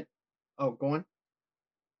that oh, go on.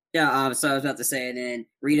 yeah. So I was about to say, and then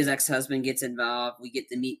Rita's ex husband gets involved. We get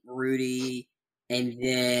to meet Rudy, and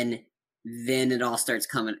then it all starts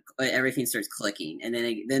coming. Everything starts clicking, and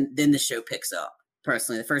then the show picks up.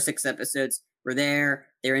 Personally, the first six episodes were there.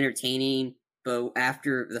 They're entertaining, but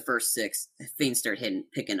after the first six, things start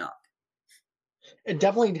picking up. It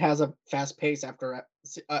definitely has a fast pace after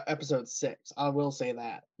episode 6. I will say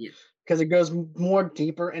that Yeah. because it goes more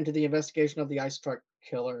deeper into the investigation of the ice truck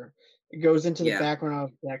killer. It goes into the Yeah. background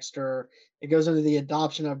of Dexter. It goes into the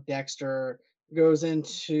adoption of Dexter. It goes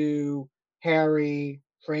into Harry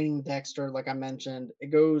training Dexter, like I mentioned. It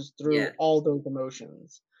goes through Yeah. all those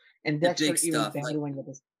emotions. and the Dexter big even stuff, like battling with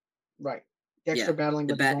his right. yeah, Dexter battling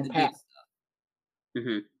with his own the big past.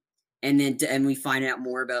 stuff. And then and we find out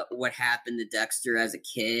more about what happened to Dexter as a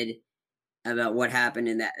kid, about what happened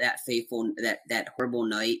in that horrible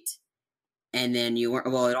night. And then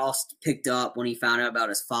it all picked up when he found out about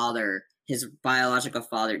his father, his biological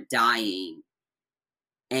father dying,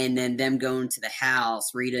 and then them going to the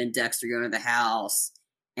house, Rita and Dexter going to the house,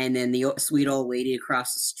 and then the sweet old lady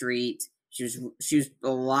across the street. She was a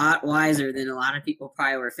lot wiser than a lot of people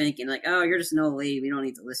probably were thinking. Like, oh, you're just an old lady. We don't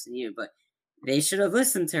need to listen to you. But they should have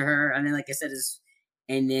listened to her. I mean, like I said,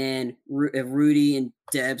 and then Rudy and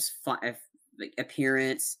Deb's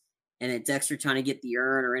appearance, and then Dexter trying to get the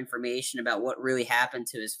urn or information about what really happened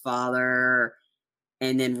to his father,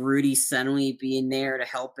 and then Rudy suddenly being there to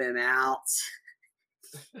help him out.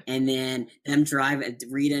 And then them driving,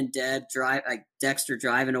 Rita and Deb drive, like Dexter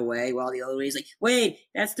driving away while the other lady's like, "Wait,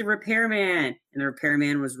 that's the repairman." And the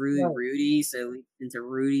repairman was really Right. Rudy, so into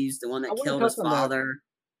Rudy's the one I that want to killed touch his on that. father.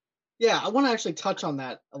 Yeah, I want to actually touch on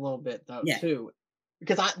that a little bit though Yeah, too,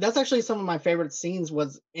 because that's actually some of my favorite scenes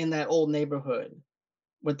was in that old neighborhood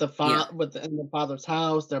with yeah, in the father's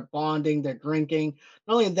house. They're bonding, they're drinking.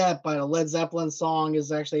 Not only that, but a Led Zeppelin song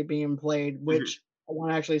is actually being played. mm-hmm, Which I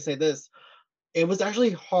want to actually say this: it was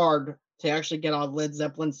actually hard to actually get a Led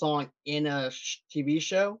Zeppelin song in a TV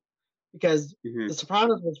show because mm-hmm. The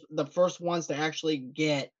Sopranos was the first ones to actually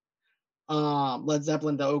get Led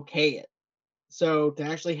Zeppelin to okay it. So to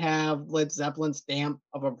actually have Led Zeppelin's stamp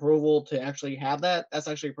of approval to actually have that, that's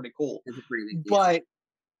actually pretty cool. It's a pretty big deal. But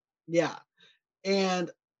yeah, and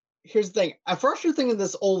here's the thing. At first, you're thinking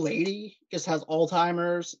this old lady just has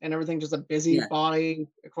Alzheimer's and everything, just a Yeah, busybody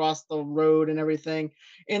across the road and everything.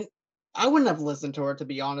 And I wouldn't have listened to her, to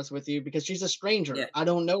be honest with you, because she's a yeah, stranger. I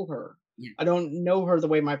don't know her. yeah, I don't know her the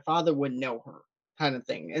way my father would know her, kind of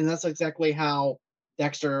thing. And that's exactly how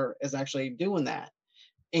Dexter is actually doing that.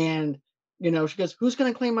 And she goes, "Who's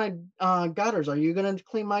gonna clean my gutters? Are you gonna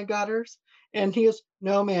clean my gutters?" And he goes,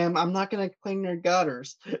 "No, ma'am, I'm not gonna clean your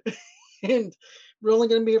gutters." And we're only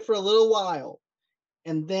gonna be here for a little while.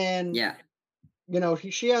 And then yeah,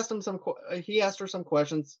 she asked him he asked her some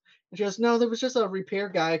questions, and she goes, "No, there was just a repair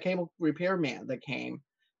guy, a cable repair man that came."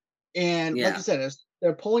 And like you yeah, said, as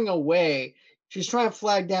they're pulling away, she's trying to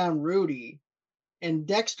flag down Rudy, and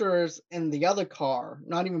Dexter's in the other car,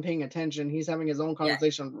 not even paying attention. He's having his own yeah.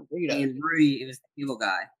 conversation with Rita. And Rudy, it was the evil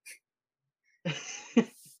guy.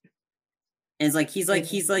 And it's like he's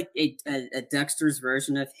And like a Dexter's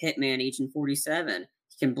version of Hitman Agent 47.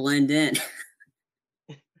 He can blend in.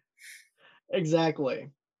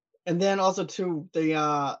 exactly. And then also too, the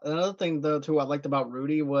another thing though too I liked about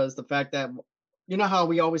Rudy was the fact that you know how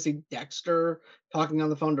we always see Dexter talking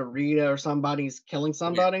on the phone to Rita or somebody's killing Yeah,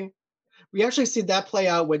 somebody? We actually see that play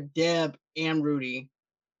out with Deb and Rudy.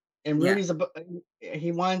 And yeah,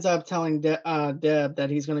 he winds up telling Deb that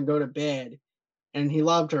he's going to go to bed, and he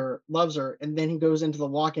loves her, and then he goes into the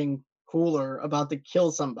walking cooler about to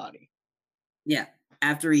kill somebody. yeah. So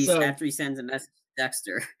After he sends a message to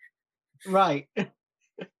Dexter. right.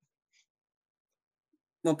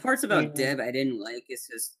 Well, parts about And Deb I didn't like is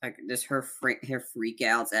just her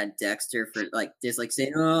freakouts at Dexter for like just like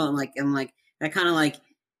saying, "Oh," I'm like that kind of like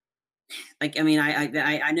I mean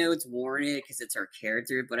I know it's warranted because it's her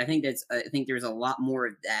character, but I think there's a lot more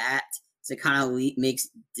of that. So it kind of makes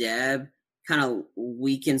Deb kind of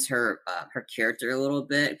weakens her character a little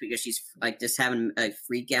bit because she's like just having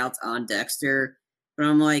freakouts on Dexter. But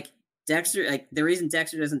I'm like Dexter, like the reason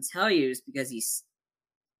Dexter doesn't tell you is because he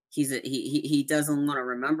doesn't want to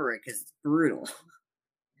remember it because it's brutal.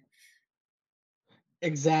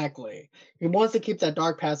 exactly. He wants to keep that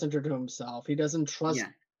dark passenger to himself. He doesn't trust Yeah,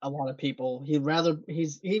 a lot of people. He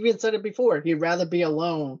even said it before. He'd rather be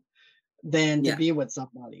alone than to yeah, be with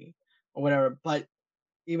somebody or whatever. But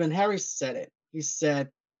even Harry said it. He said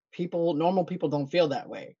normal people don't feel that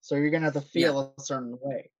way. So you're gonna have to yeah, feel a certain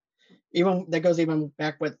way. Even that goes even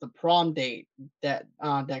back with the prom date that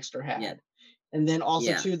Dexter yeah, had. And then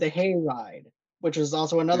also yeah, to the hayride, which is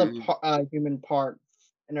also another hmm, human part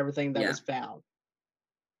and everything that yeah, was found.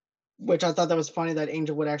 Which I thought that was funny that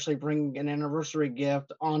Angel would actually bring an anniversary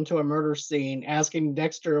gift onto a murder scene, asking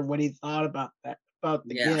Dexter what he thought about the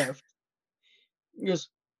yeah. gift. He goes,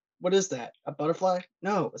 "What is that? A butterfly?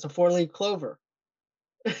 No, it's a four-leaf clover."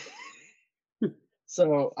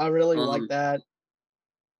 So I really like um, that.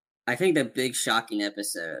 I think the big shocking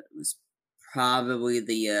episode was probably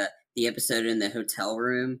the episode in the hotel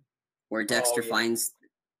room where Oh Dexter yeah. finds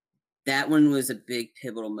that one was a big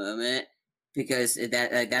pivotal moment because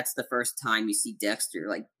that's the first time you see Dexter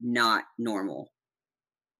like not normal.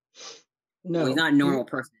 Well, he's No, not a normal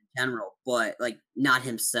person general, but like not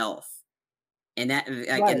himself. And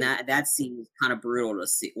Right. that scene was kind of brutal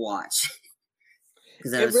to watch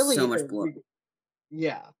because there It was really so is. much blood.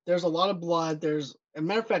 Yeah, there's a lot of blood. There's a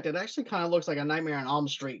matter of fact, it actually kind of looks like a Nightmare on Elm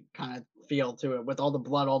Street kind of feel to it with all the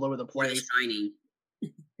blood all over the Or The place. Shining.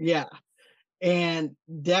 Yeah. And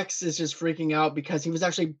Dex is just freaking out because he was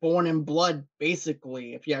actually born in blood,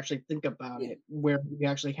 basically, if you actually think about Yeah, it, where he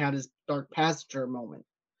actually had his Dark Passenger moment.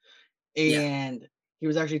 yeah. And he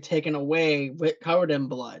was actually taken away with covered in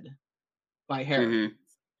blood by Harry. Hmm.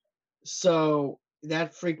 So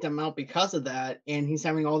that freaked him out because of that. And he's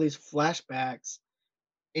having all these flashbacks.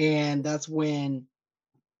 And that's when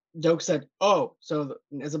Doak said, "Oh, so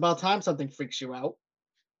it's about time something freaks you out."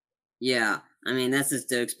 Yeah, I mean that's just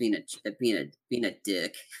Dokes being a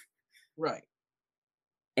dick, Right.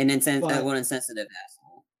 and But one insensitive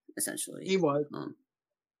asshole, essentially. he was. Um,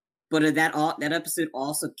 but that episode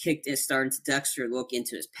also kicked it started to Dexter look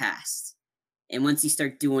into his past, and once he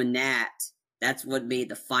started doing that, that's what made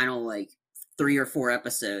the final like 3 or 4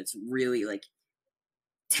 episodes really like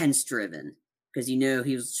tense driven because he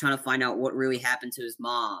was trying to find out what really happened to his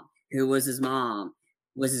mom. Who was his mom?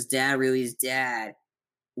 Was his dad really his dad?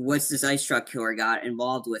 What's this ice truck killer got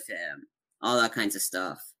involved with him? All that kinds of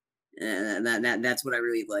stuff. And that's what I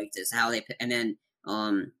really liked is how they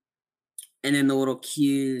um and then the little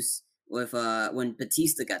cues with when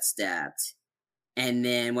Batista got stabbed and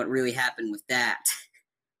then what really happened with that.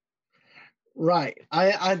 Right.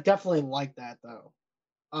 I definitely like that though.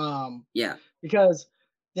 Um, Yeah, because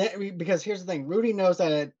because here's the thing, Rudy knows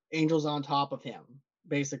that Angel's on top of him,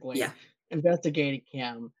 basically yeah, investigating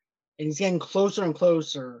him, and he's getting closer and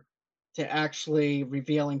closer to actually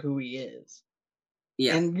revealing who he is.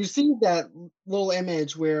 yeah, And you see that little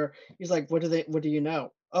image where he's like, What do you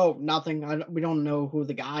know?" "Oh, nothing. We don't know who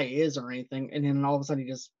the guy is or anything." And then all of a sudden, he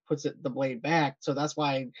just puts the blade back. So that's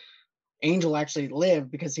why Angel actually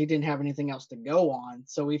lived because he didn't have anything else to go on.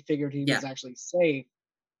 So we figured he yeah, was actually safe.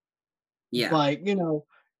 yeah, But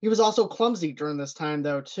he was also clumsy during this time,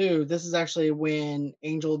 though. Too. This is actually when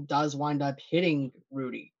Angel does wind up hitting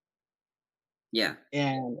Rudy, yeah.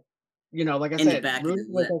 and like I In the said, back of Rudy his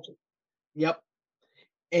was lip. actually. Yep.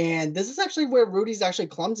 And this is actually where Rudy's actually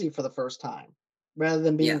clumsy for the first time, rather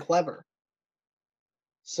than being Yeah. clever.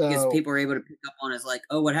 Because So people are able to pick up on it, like,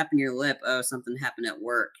 oh, what happened to your lip? Oh, something happened at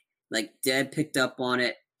work. Like Deb picked up on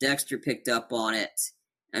it. Dexter picked up on it.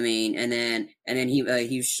 I mean, and then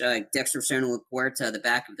Dexter was showing LaPuerta the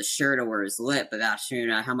back of the shirt over his lip without showing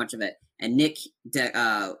how much of it. And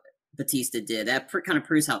Batista did that. Kind of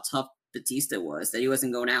proves how tough Batista was. That he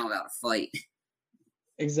wasn't going out without a fight.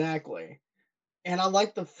 exactly. And I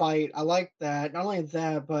like the fight. I like that. Not only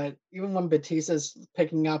that, but even when Batista's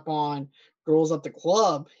picking up on girls at the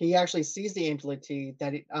club, he actually sees the Angelity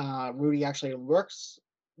that Rudy actually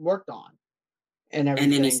worked on and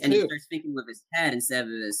everything And he too. starts thinking with his head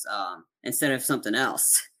instead of something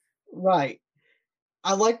else. Right.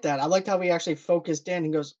 I like that. I liked how he actually focused in. He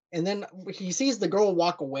goes, and then he sees the girl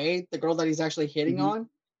walk away, the girl that he's actually hitting Hmm. on.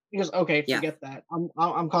 He goes, "Okay, Yeah, forget that.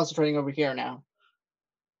 I'm concentrating over here now."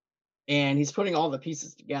 And he's putting all the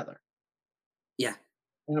pieces together. yeah.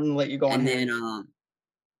 And I'm gonna let you go on And ahead.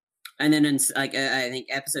 then in like I think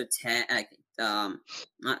episode 10,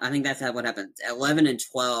 I think that's how what happened. 11 and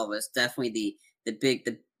 12 is definitely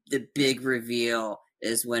the big reveal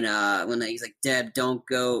is when he's like, Deb, don't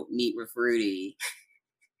go meet with Rudy.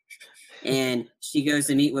 And she goes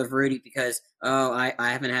to meet with Rudy because, oh, I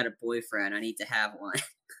haven't had a boyfriend, I need to have one.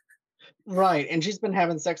 Right. And she's been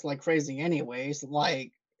having sex like crazy anyways,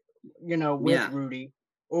 like, with Yeah. Rudy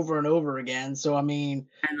over and over again. So I mean,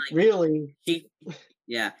 And like really, she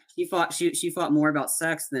yeah, she fought more about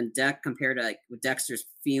sex than Deck compared to like with Dexter's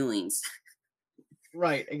feelings.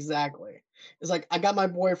 right, exactly. It's like I got my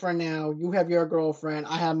boyfriend now, you have your girlfriend,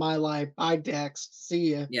 I have my life. Bye Dex.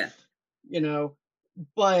 See ya. Yeah. You know.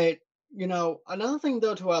 But, another thing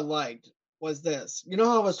though too I liked was this. You know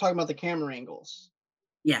how I was talking about the camera angles?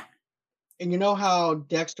 Yeah. And you know how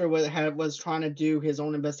Dexter was trying to do his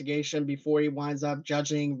own investigation before he winds up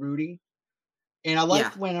judging Rudy? And I Yeah.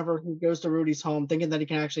 liked whenever he goes to Rudy's home thinking that he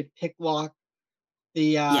can actually pick lock the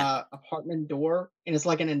Yeah. apartment door, and it's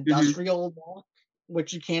like an Hmm. industrial lock,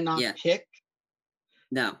 which you cannot Yeah. pick.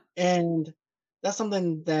 No. And that's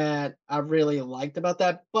something that I really liked about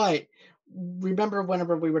that. But remember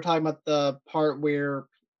whenever we were talking about the part where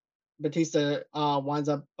Batista winds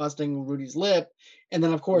up busting Rudy's lip, and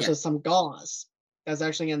then of course Yeah. there's some gauze that's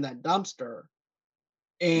actually in that dumpster.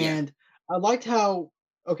 Yeah. And I liked how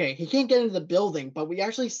okay, he can't get into the building, but we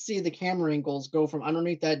actually see the camera angles go from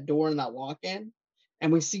underneath that door and that walk-in,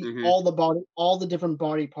 and we see Hmm. all the different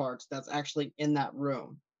body parts that's actually in that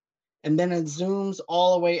room. and then it zooms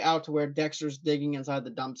all the way out to where Dexter's digging inside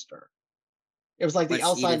the dumpster. It was like the which you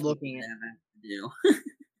outside didn't think looking you'd in. ever do.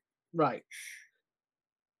 Right.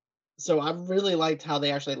 So I really liked how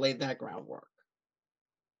they actually laid that groundwork.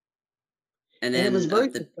 And And it was then very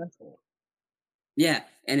the successful. yeah,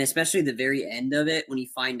 and especially the very end of it when you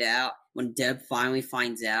find out when Deb finally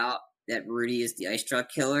finds out that Rudy is the ice truck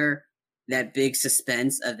killer, that big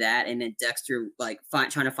suspense of that, and then Dexter like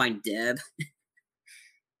trying to find Deb.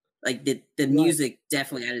 Like the Right. music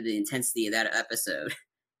definitely added the intensity of that episode.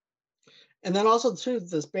 And then also too,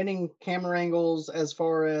 the spinning camera angles as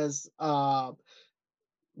far as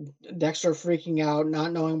Dexter freaking out,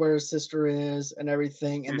 not knowing where his sister is and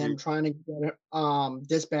everything, and Hmm. then trying to get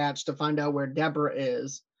dispatch to find out where Deborah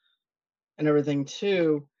is and everything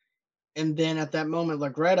too. And then at that moment,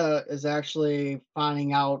 Lagretta is actually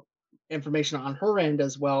finding out information on her end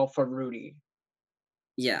as well for Rudy,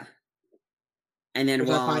 Yeah, and then which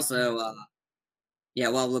I while find also yeah,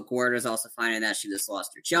 while LaGuardia's also finding that she just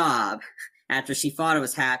lost her job after she thought it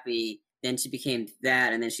was happy, then she became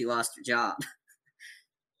that, and then she lost her job.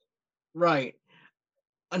 right.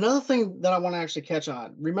 Another thing that I want to actually catch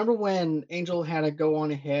on. Remember when Angel had to go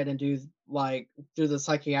on ahead and do like through the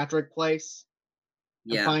psychiatric place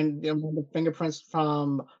and Yeah, find the fingerprints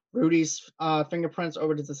from Rudy's fingerprints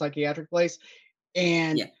over to the psychiatric place?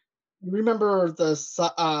 And yeah, you remember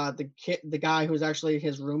the kid, the guy who's actually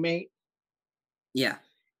his roommate, yeah.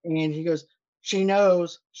 and he goes, "She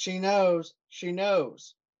knows, she knows, she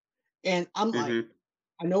knows." And I'm like, Hmm.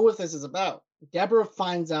 I know what this is about. Deborah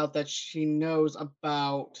finds out that she knows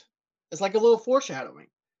about. It's like a little foreshadowing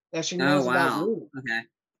that she Oh knows about wow. Rudy. Okay,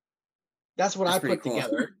 That's what that's I pretty put cool.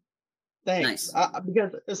 together. Thanks, Nice.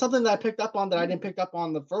 because it's something that I picked up on that I didn't pick up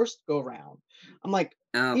on the first go round. I'm like,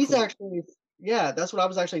 Oh, he's cool. actually, yeah, that's what I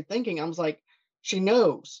was actually thinking. I was like, she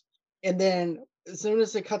knows, and then as soon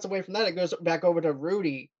as it cuts away from that, it goes back over to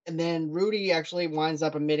Rudy, and then Rudy actually winds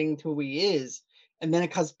up admitting to who he is, and then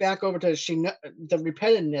it cuts back over to the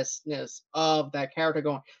repetitiveness of that character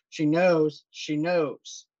going, she knows, she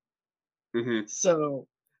knows. Hmm. So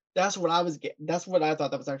that's what I was getting. That's what I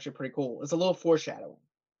thought that was actually pretty cool. It's a little foreshadowing.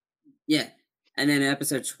 Yeah. And then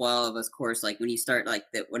episode 12, of course, like when you start like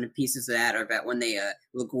the when the pieces of that are about when they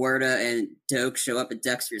LaGuardia and Doak show up at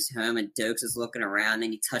Dexter's home and Doak's is looking around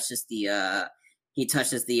and he touches the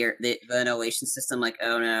ventilation system like,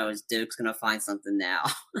 oh no, is Doak's gonna find something now.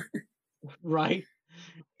 Right.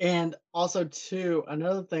 And also too,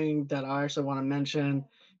 another thing that I actually want to mention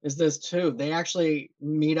is this too. They actually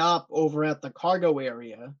meet up over at the cargo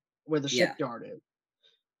area where the Yeah. shipyard is.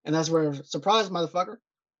 And that's where surprise motherfucker.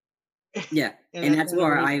 Yeah. And And that's that's kind of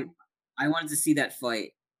where where he I wanted to see that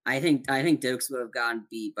fight. I think Dokes would have gotten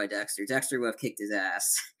beat by Dexter. Dexter would have kicked his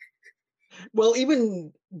ass. well,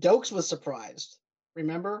 even Dokes was surprised.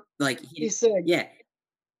 Remember? Like He he said yeah, he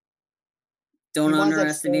don't winds up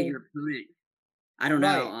underestimate saying your opponent. I don't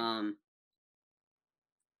know. right.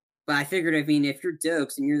 But I figured, I mean, if you're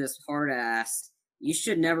Dokes and you're this hard ass, you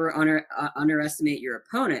should never underestimate your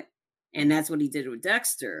opponent. And that's what he did with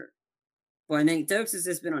Dexter. But I think Dokes has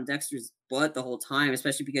just been on Dexter's butt the whole time,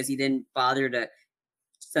 especially because he didn't bother to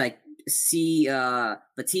like see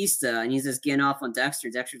Batista, and he's just getting off on Dexter.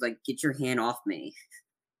 Dexter's like, "Get your hand off me."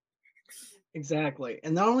 Exactly.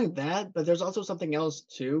 And not only that, but there's also something else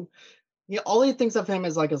too. All he thinks of him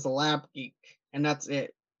is like as a lab geek, and that's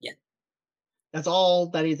it. Yeah, That's all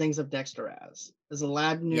that he thinks of Dexter as a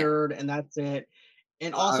lab yeah, nerd, and that's it.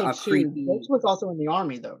 And also, a too, Dex creepy. was also in the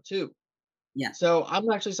army though, too. Yeah, So I'm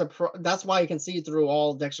actually surprised. That's why you can see through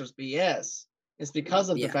all Dexter's BS. It's because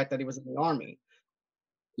of the yeah, fact that he was in the army.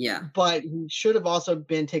 yeah, But he should have also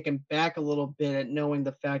been taken back a little bit at knowing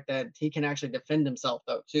the fact that he can actually defend himself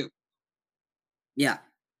though, too. yeah.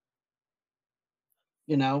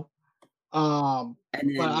 You know. Um,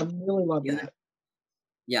 And but I then really love the other that.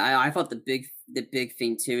 yeah, I thought the big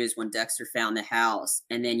thing too is when Dexter found the house,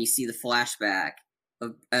 and then you see the flashback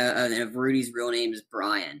of Rudy's real name is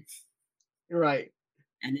Brian, You're right.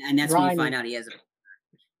 and that's when you Brian is find out he has a.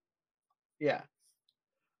 yeah.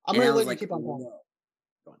 I'm And gonna I was let you like, keep on going. whoa.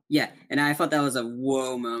 Go on. Yeah, and I thought that was a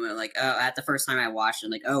whoa moment. Like, oh, at the first time I watched it,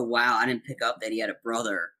 I'm like, oh wow, I didn't pick up that he had a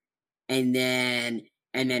brother, and then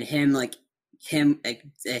him like him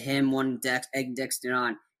one egg Dexter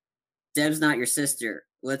on. Deb's not your sister.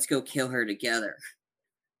 Let's go kill her together.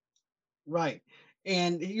 Right.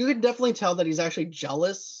 And you can definitely tell that he's actually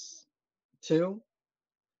jealous too,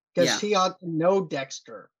 because Yeah. he ought to know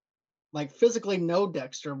Dexter, like physically know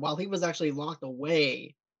Dexter, while he was actually locked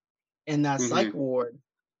away in that psych Mm-hmm. ward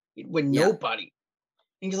with Yeah. nobody.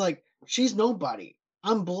 And he's like, she's nobody.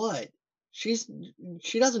 I'm blood. She's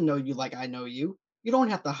she doesn't know you like I know you. You don't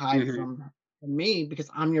have to hide Hmm. from me because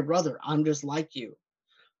I'm your brother. I'm just like you.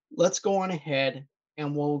 Let's go on ahead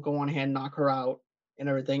and we'll go on ahead and knock her out and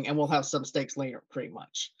everything, and we'll have some stakes later, pretty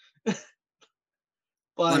much. Well,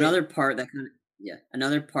 But another part that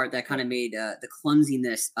kind of made the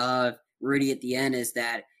clumsiness of Rudy at the end is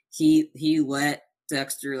that he let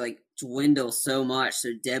Dexter like dwindle so much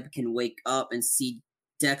so Deb can wake up and see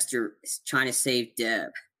Dexter trying to save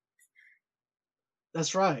Deb.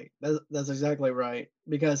 that's right. That's exactly right.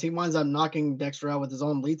 Because he winds up knocking Dexter out with his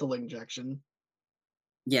own lethal injection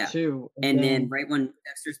Yeah. too. And And then then right when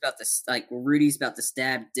Dexter's about to like Rudy's about to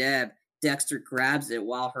stab Deb, Dexter grabs it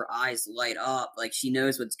while her eyes light up, like she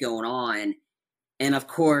knows what's going on. And of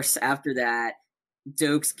course, after that,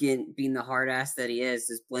 Dokes being the hard ass that he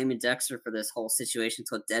is blaming Dexter for this whole situation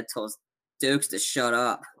until Deb tells Dokes to shut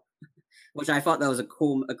up. Which I thought that was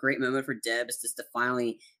a great moment for Deb, is just to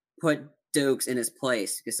finally put Dokes in his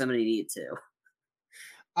place because somebody needed to.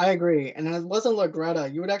 I agree. And it wasn't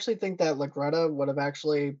Lagretta. You would actually think that Lagretta would have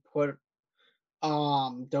actually put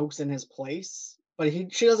Dokes in his place, but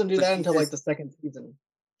she doesn't do But that she until like just the second season.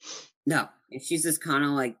 no, and she's just kind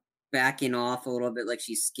of like backing off a little bit, like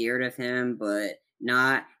she's scared of him, but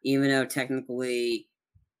not. Even though technically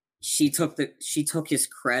she took his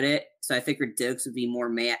credit, so I figured Dokes would be more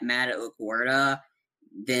mad at LaGuardia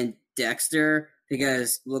than Dexter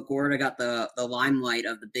because LaGuardia got the limelight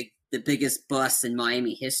of the biggest bust in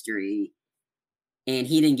Miami history, and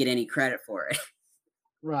he didn't get any credit for it.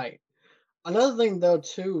 Right. Another thing though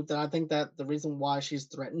too that I think that the reason why she's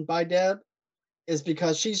threatened by Deb is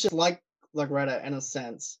because she's just like Lagretta in a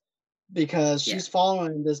sense, because Yeah, she's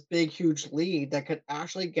following this big huge lead that could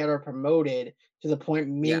actually get her promoted to the point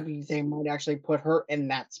yeah, maybe they might actually put her in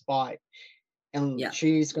that spot and yeah.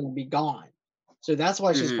 she's going to be gone. So that's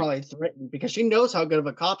why she's Hmm. probably threatened because she knows how good of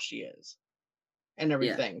a cop she is and Yeah.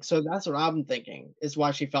 everything. So that's what I'm thinking is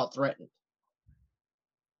why she felt threatened.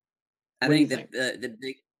 I What do you think think? the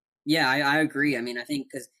big, yeah, I agree. I mean, I think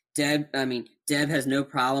because Deb has no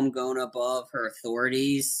problem going above her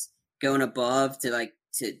authorities, going above to like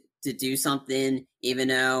to do something, even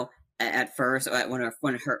though at first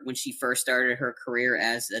when she first started her career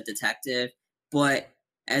as a detective, but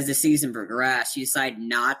as the season progressed, she decided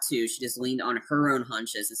not to. She just leaned on her own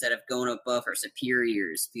hunches instead of going above her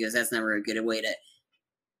superiors because that's never a good way to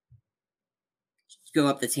go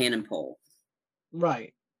up the tandem pole.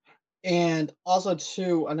 Right. And also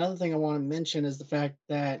too, another thing I want to mention is the fact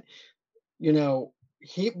that, you know,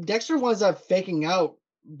 he Dexter winds up faking out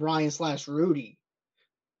Brian slash Rudy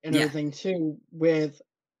and Yeah, everything too, with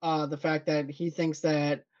the fact that he thinks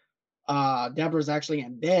that Deborah's actually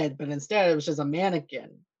in bed, but instead it was just a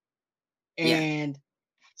mannequin. yeah, And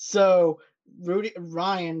so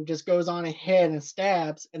Ryan just goes on ahead and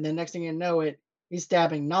stabs, and then next thing you know it, he's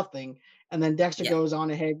stabbing nothing. And then Dexter yeah. goes on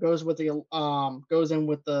ahead, goes in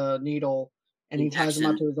with the needle, and he ties him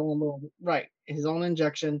up Injection. to his own his own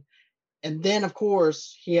injection. And then of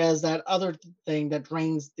course he has that other thing that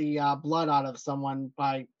drains the blood out of someone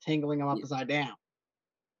by tangling him Yeah. upside down.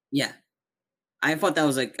 Yeah. I thought that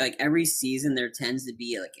was like every season there tends to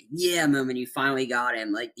be like a yeah moment you finally got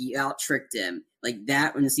him, like you out tricked him. Like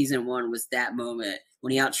that in season one was that moment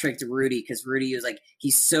when he out tricked Rudy because Rudy was like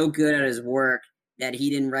he's so good at his work that he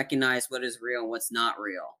didn't recognize what is real and what's not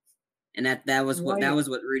real. And that Right. was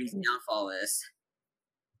what Rudy's downfall is.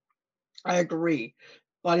 I agree.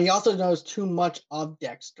 But he also knows too much of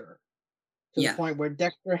Dexter to the Yeah. point where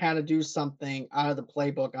Dexter had to do something out of the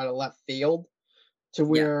playbook, out of left field, to Yeah.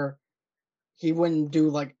 where he wouldn't do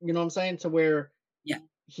like, you know what I'm saying? To where Yeah.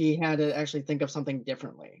 he had to actually think of something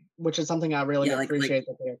differently, which is something I really Yeah, like appreciate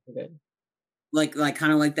that they actually did. like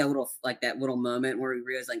kind of like that little moment where we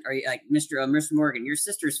realize like are you like Mr. Morgan, your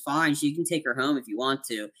sister's fine, she can take her home if you want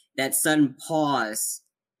to. That sudden pause,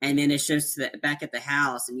 and then it shows to back at the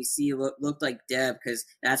house and you see looked like Deb because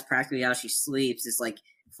that's practically how she sleeps. It's like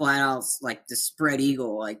flat out like the spread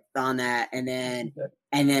eagle like on that, and then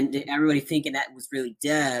everybody thinking that was really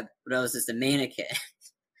Deb but it was just a mannequin.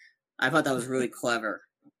 I thought that was really clever.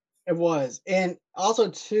 It was. And also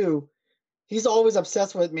too, he's always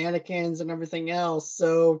obsessed with mannequins and everything else.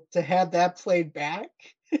 So to have that played back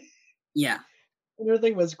Yeah. and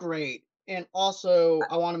everything was great. And also,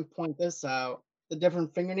 I want to point this out: the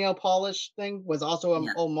different fingernail polish thing was also an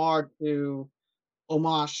Yeah.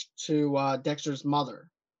 homage to Dexter's mother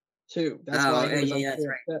too. That's Oh why he was yeah, that's so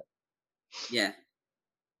right. upset. Yeah.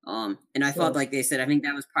 And I thought, So like they said, I think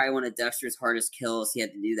that was probably one of Dexter's hardest kills he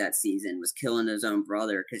had to do that season was killing his own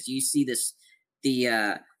brother because you see the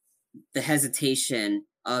uh, the hesitation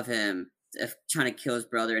of him of trying to kill his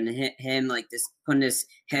brother and him like this putting his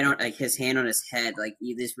head on like his hand on his head like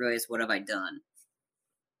you just realize what have I done?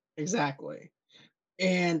 exactly.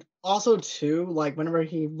 And also too, like whenever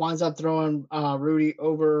he winds up throwing Rudy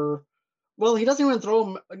over, well, he doesn't even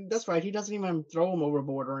throw him. That's right, he doesn't even throw him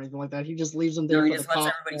overboard or anything like that. He just leaves him No, there he for the just lets cops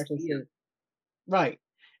to everybody actually see see. him. Right.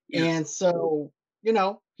 Yeah. And so, you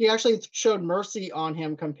know, he actually showed mercy on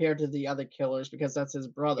him compared to the other killers because that's his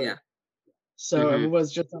Yeah. brother. So if it Mm-hmm.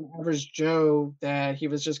 was just an average Joe that he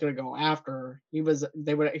was just gonna go after, he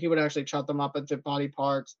would actually chop them up into body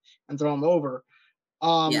parts and throw them over.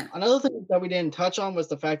 Yeah. Another thing that we didn't touch on was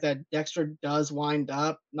the fact that Dexter does wind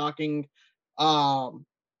up knocking um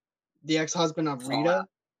the ex-husband of Fall out. Rita.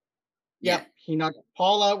 Yeah. Yep, he knocked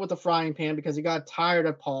Paul out with a frying pan because he got tired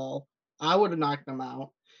of Paul. I would have knocked him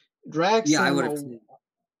out. Drags Yeah, I him would have too.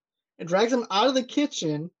 and drags him out of the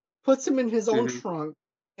kitchen, puts him in his own Mm-hmm. trunk,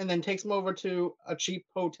 and then takes him over to a cheap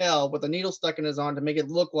hotel with a needle stuck in his arm to make it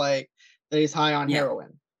look like that he's high on Yeah.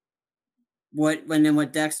 heroin. What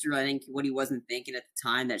Dexter, I think what he wasn't thinking at the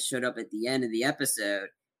time that showed up at the end of the episode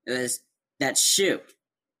was that shoe.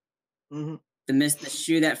 Hmm. The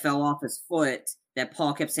shoe that fell off his foot that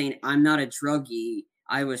Paul kept saying, "I'm not a druggie.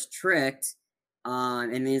 I was tricked."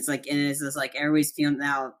 And it's just like everybody's feeling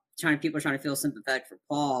now people are trying to feel sympathetic for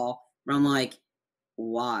Paul. But I'm like,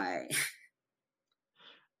 why?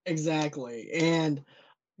 Exactly. And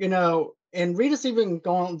you know, and Rita's even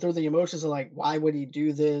going through the emotions of like, why would he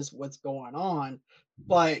do this? What's going on?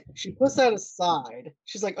 But she puts that aside.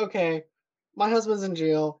 She's like, okay, my husband's in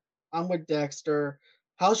jail. I'm with Dexter.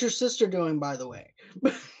 How's your sister doing, by the way?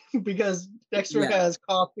 Because Dexter Yeah, has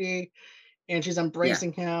coffee and she's yeah,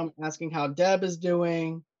 embracing him, asking how Deb is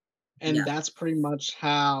doing. And yeah. that's pretty much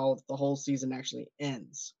how the whole season actually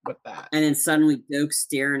ends with that. And then suddenly Doak's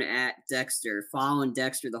staring at Dexter, following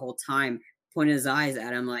Dexter the whole time, pointing his eyes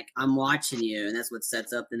at him like, "I'm watching you," and that's what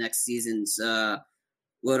sets up the next season's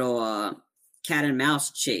little cat and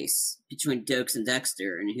mouse chase between Dokes and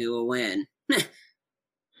Dexter, and who will win.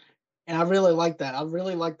 And I really like that. I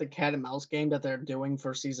really like the cat and mouse game that they're doing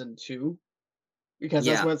for season two because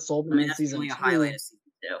that's Yeah, what sold I me mean in that's season really a highlight two. of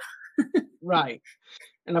season two. Right.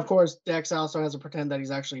 And of course, Dex also has to pretend that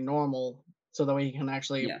he's actually normal so that way he can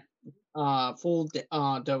actually Yeah, fool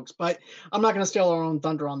Dokes. But I'm not going to steal our own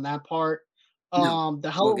thunder on that part. no,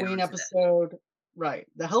 The we'll get Halloween on to that. episode, right?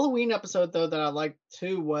 The Halloween episode though that I liked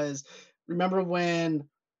too was remember when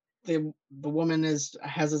the woman has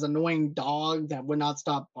this annoying dog that would not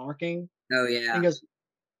stop barking, Oh and yeah,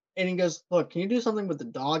 he goes, look, can you do something with the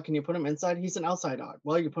dog? Can you put him inside? He's an outside dog.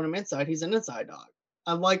 Well, you put him inside. He's an inside dog.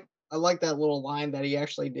 I like that little line that he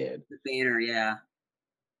actually did. the banner. Yeah.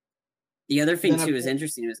 The other thing Then too of was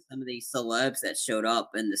interesting was some of the celebs that showed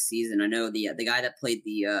up in the season. I know the guy that played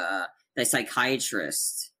the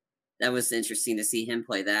psychiatrist. That was interesting to see him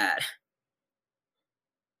play that.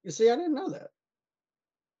 you see, I didn't know that.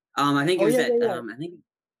 I think it Oh was yeah, that. yeah, yeah, I think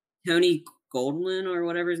Tony Goldwyn or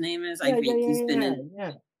whatever his name is. I yeah, yeah, think yeah, he's been yeah, in.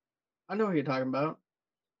 yeah. I know what you're talking about.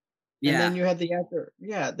 And Yeah. then you had the actor,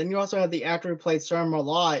 yeah. Then you also had the actor who played Sarah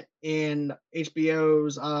Marlott in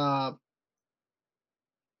HBO's,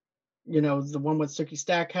 you know, the one with Sookie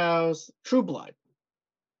Stackhouse, True Blood.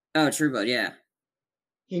 Oh, True Blood. Yeah.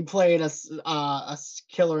 He played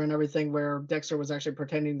killer and everything, where Dexter was actually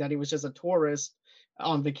pretending that he was just a tourist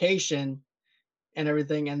on vacation and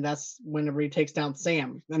everything, and that's whenever he takes down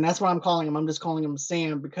Sam, and that's what I'm calling him. I'm just calling him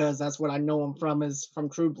Sam because that's what I know him from is from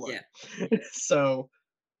True Blood. Yeah. So,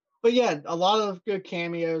 but yeah, a lot of good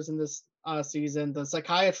cameos in this season. The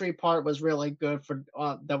psychiatry part was really good for.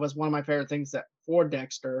 That was one of my favorite things that for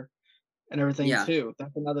Dexter and everything Yeah. too.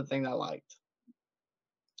 That's another thing I liked.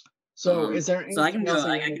 So, is there So I can anything else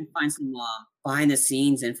that you I want can find some behind the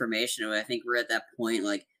scenes information. I think we're at that point.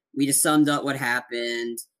 Like we just summed up what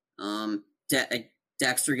happened.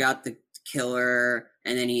 Dexter got the killer,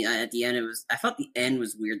 and then he at the end it was. I thought the end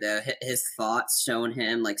was weird though. His thoughts showing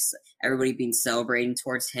him like everybody being celebrating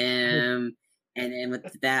towards to? him, and then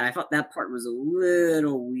with that, I thought that part was a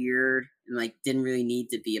little weird and like didn't really need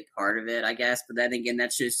to be a part of it. I guess, but then again,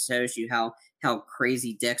 that just shows you how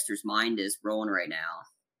crazy Dexter's mind is rolling right now.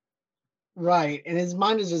 Right, and his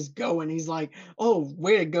mind is just going. He's like, "Oh,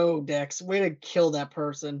 way to go, Dex! Way to kill that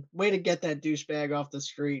person! Way to get that douchebag off the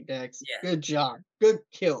street, Dex! Yeah. Good job, good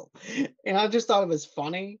kill." And I just thought it was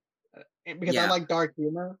funny because I Yeah. like dark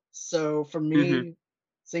humor. So for Mhm. me,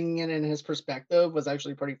 seeing it in his perspective was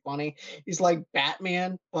actually pretty funny. He's like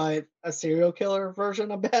Batman, but a serial killer version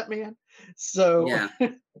of Batman. So Yeah.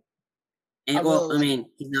 I And well, really I like.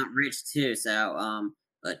 mean, he's not rich too, so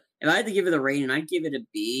but if I had to give it a rating, I'd give it a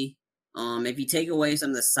B. If you take away some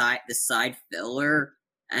of the side filler,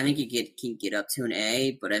 I think can get up to an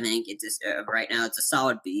A, but I think it just right now it's a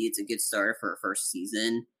solid B. It's a good starter for a first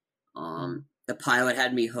season. the pilot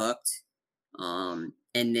had me hooked.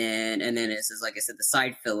 And then it's just, like I said, the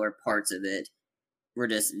side filler parts of it were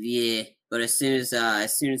just yeah. But as soon as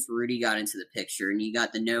Rudy got into the picture and you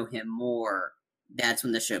got to know him more, that's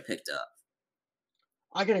when the show picked up.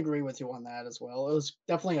 I can agree with you on that as well. It was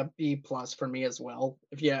definitely a B plus for me as well,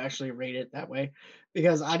 if you actually rate it that way,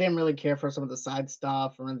 because I didn't really care for some of the side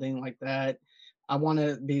stuff or anything like that. I want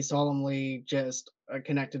to be solemnly just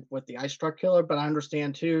connected with the ice truck killer, but I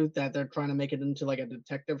understand too that they're trying to make it into like a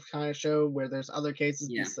detective kind of show where there's other cases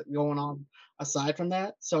Yeah. going on aside from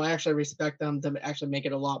that. So I actually respect them to actually make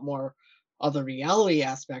it a lot more of the reality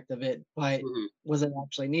aspect of it. But was it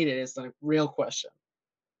actually needed? Is the real question.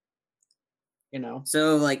 You know.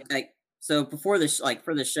 So so before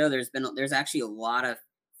for the show, there's actually a lot of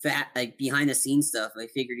like behind the scenes stuff I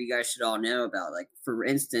figured you guys should all know about. Like for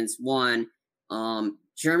instance, one,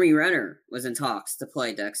 Jeremy Renner was in talks to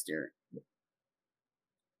play Dexter.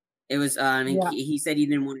 It was he said he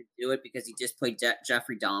didn't want to do it because he just played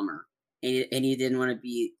Jeffrey Dahmer, and he didn't want to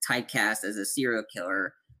be typecast as a serial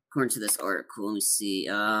killer. According to this article, let me see.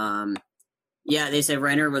 Yeah, they said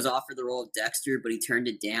Renner was offered the role of Dexter, but he turned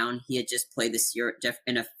it down. He had just played Jeff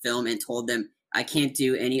in a film and told them, "I can't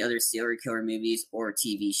do any other serial killer movies or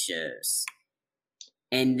TV shows."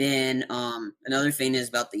 And then another thing is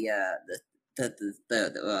about the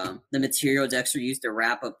material Dexter used to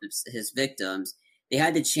wrap up his victims. They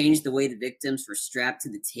had to change the way the victims were strapped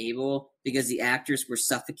to the table because the actors were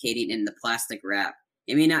suffocating in the plastic wrap.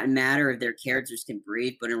 It may not matter if their characters can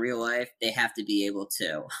breathe, but in real life, they have to be able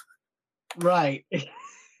to. Right.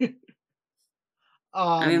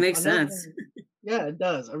 I mean, it makes sense. Yeah, it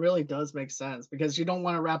does. It really does make sense because you don't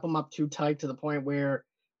want to wrap them up too tight to the point where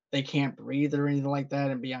they can't breathe or anything like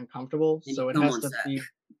that and be uncomfortable. And so it has to be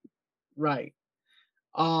right.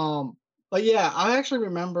 But yeah, I actually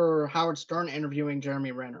remember Howard Stern interviewing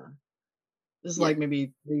Jeremy Renner. This is like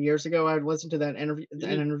maybe 3 years ago. I listened to that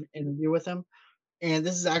interview with him, and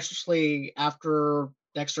this is actually after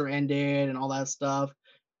Dexter ended and all that stuff.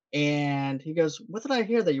 And he goes, "What did I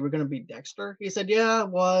hear that you were going to be Dexter?" He said, "Yeah, I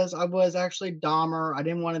was. I was actually Dahmer. I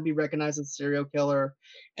didn't want to be recognized as a serial killer.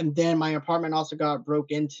 And then my apartment also got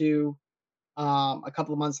broke into a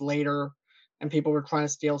couple of months later, and people were trying to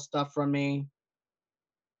steal stuff from me.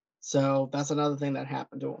 So that's another thing that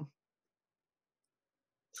happened to him."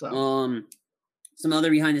 So, some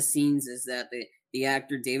other behind the scenes is that the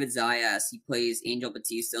actor David Zayas, he plays Angel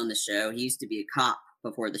Batista on the show. He used to be a cop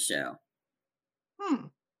before the show.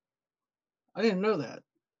 I didn't know that.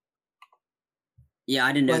 Yeah,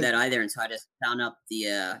 I didn't know that either until I just found out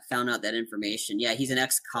that information. Yeah, he's an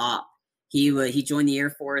ex-cop. He joined the Air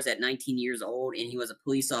Force at 19 years old, and he was a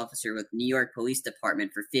police officer with New York Police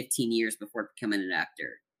Department for 15 years before becoming an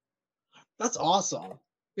actor. That's awesome,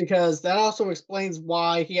 because that also explains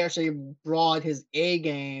why he actually brought his A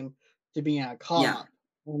game to being a cop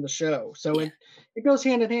on the show. So it goes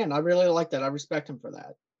hand in hand. I really like that. I respect him for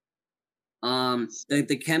that.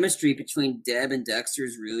 The chemistry between Deb and Dexter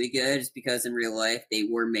is really good. It's because in real life they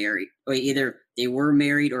were married, or either they were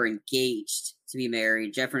married or engaged to be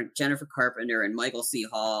married. Jennifer Carpenter and Michael C.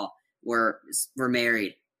 Hall were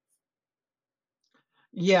married.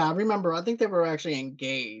 Yeah, I remember. I think they were actually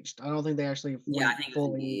engaged. I don't think they actually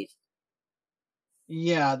fully engaged.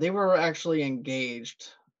 Yeah, they were actually engaged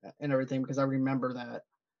and everything because I remember that.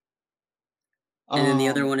 And then the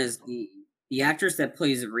other one is the actress that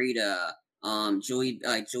plays Rita. Julie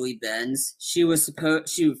Benz. She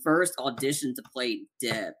first auditioned to play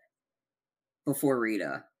Deb before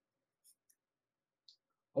Rita.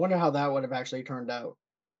 I wonder how that would have actually turned out.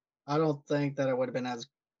 I don't think that it would have been as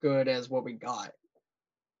good as what we got,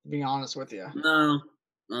 to be honest with you. No.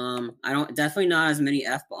 I don't. Definitely not as many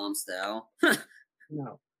F-bombs though.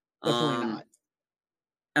 No, definitely not.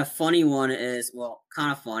 A funny one is,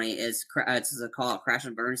 kind of funny, is it's called Crash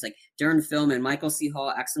and Burn. It's like during filming, Michael C. Hall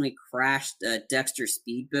accidentally crashed Dexter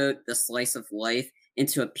speedboat, The Slice of Life,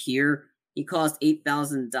 into a pier. He caused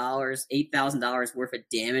 $8,000 worth of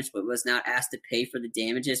damage, but was not asked to pay for the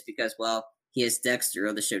damages because, he is Dexter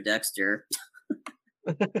of the show Dexter.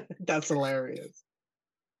 That's hilarious.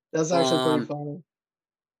 That's actually pretty funny.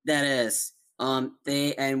 That is.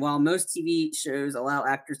 While most TV shows allow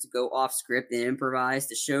actors to go off script and improvise,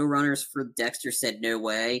 the showrunners for Dexter said no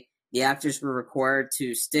way. The actors were required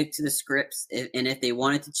to stick to the scripts, and if they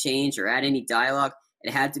wanted to change or add any dialogue,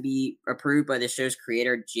 it had to be approved by the show's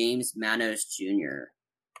creator, James Manos Jr.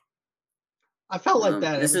 I felt like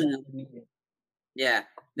that. This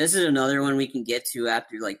is another one we can get to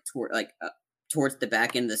after towards the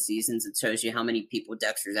back end of the seasons. It shows you how many people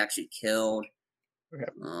Dexter's actually killed. Okay.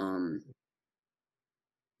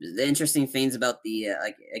 the interesting things about the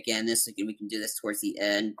like again, this we can do this towards the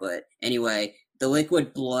end, but anyway, the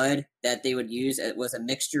liquid blood that they would use was a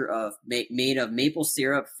mixture of made of maple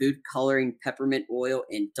syrup, food coloring, peppermint oil,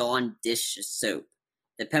 and Dawn dish soap.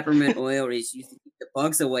 The peppermint oil is used to keep the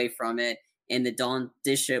bugs away from it, and the Dawn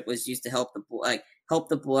dish soap was used to help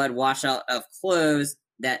the blood wash out of clothes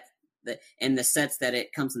and the sets that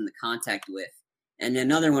it comes into contact with. And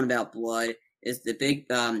another one about blood is the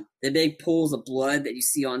big pools of blood that you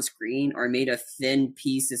see on screen are made of thin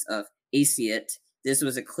pieces of acetate. This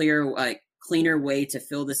was a cleaner way to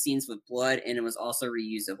fill the scenes with blood, and it was also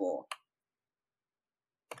reusable.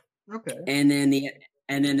 Okay. And then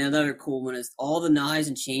another cool one is all the knives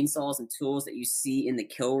and chainsaws and tools that you see in the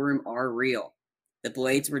kill room are real. The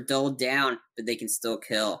blades were dulled down, but they can still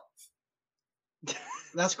kill.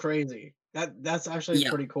 That's crazy. That's actually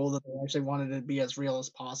pretty cool that they actually wanted it to be as real as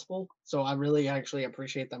possible. So I really actually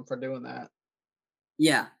appreciate them for doing that.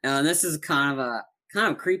 Yeah, this is kind of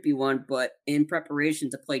a creepy one, but in preparation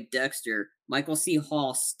to play Dexter, Michael C.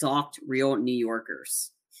 Hall stalked real New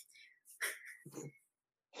Yorkers.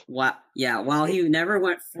 While he never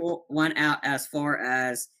went out as far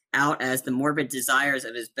as the morbid desires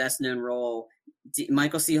of his best known role,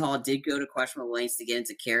 Michael C. Hall did go to questionable lengths to get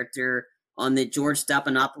into character. On the George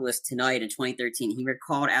Stephanopoulos Tonight in 2013, he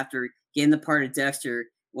recalled after getting the part of Dexter,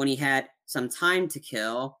 when he had some time to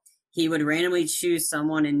kill, he would randomly choose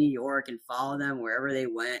someone in New York and follow them wherever they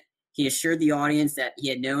went. He assured the audience that he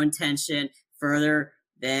had no intention further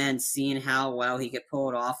than seeing how well he could pull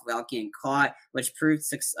it off without getting caught, which proved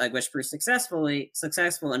successful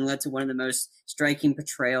and led to one of the most striking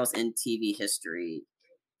portrayals in TV history.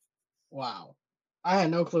 Wow, I had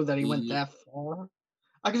no clue that he went that far.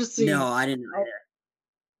 I could just see. No, I didn't either.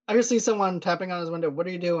 I could see someone tapping on his window. What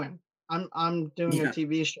are you doing? I'm doing a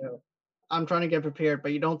TV show. I'm trying to get prepared,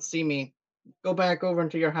 but you don't see me. Go back over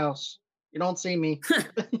into your house. You don't see me.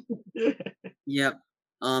 Yep.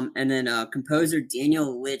 And then composer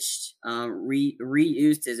Daniel Licht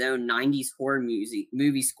reused his own 90s horror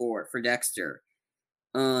movie score for Dexter.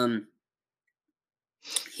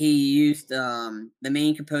 He used the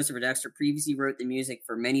main composer for Dexter previously wrote the music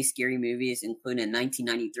for many scary movies, including a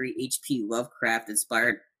 1993 H.P.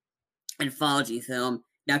 Lovecraft-inspired anthology film,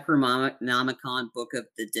 Necronomicon: Book of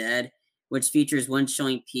the Dead, which features one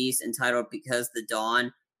chilling piece entitled "Because the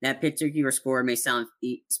Dawn." That particular score may sound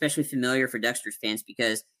especially familiar for Dexter's fans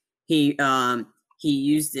because he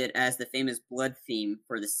used it as the famous blood theme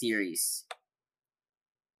for the series.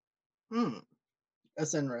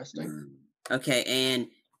 That's interesting. Okay, and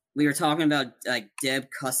we were talking about Deb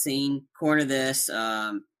cussing. According to this,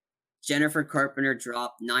 Jennifer Carpenter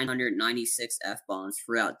dropped 996 F-bombs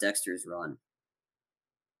throughout Dexter's run.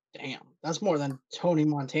 Damn, that's more than Tony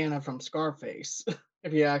Montana from Scarface,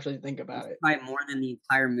 if you actually think about it. Probably more than the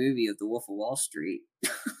entire movie of The Wolf of Wall Street.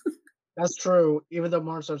 That's true, even though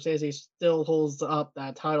Martin Scorsese still holds up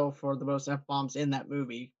that title for the most F-bombs in that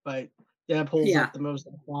movie, but Deb holds up the most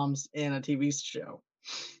F-bombs in a TV show.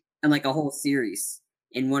 And like a whole series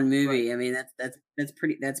in one movie. Right. I mean,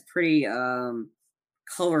 that's pretty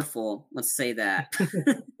colorful. Let's say that.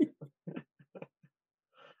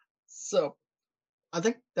 So, I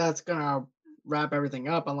think that's gonna wrap everything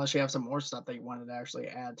up. Unless you have some more stuff that you wanted to actually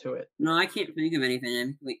add to it. No, I can't think of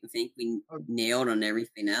anything. I think we nailed on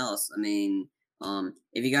everything else. I mean,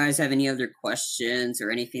 if you guys have any other questions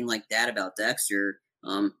or anything like that about Dexter,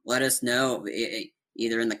 let us know.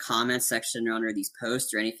 Either in the comments section or under these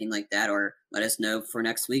posts or anything like that, or let us know for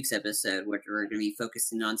next week's episode, which we're going to be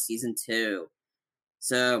focusing on season 2.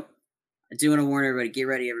 So I do want to warn everybody, get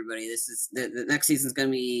ready, everybody. This is the next season's going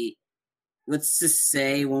to be, let's just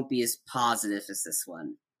say, won't be as positive as this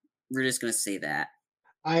one. We're just going to say that.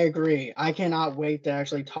 I agree. I cannot wait to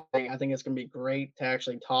actually talk. I think it's going to be great to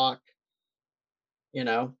actually talk. You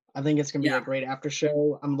know, I think it's going to be a great after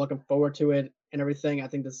show. I'm looking forward to it and everything. I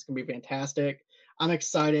think this is going to be fantastic. I'm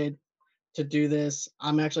excited to do this.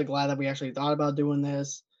 I'm actually glad that we actually thought about doing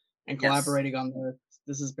this and collaborating on this.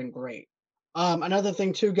 This has been great. Another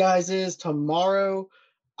thing too, guys, is tomorrow,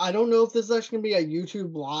 I don't know if this is actually going to be a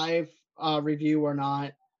YouTube live review or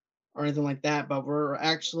not, or anything like that, but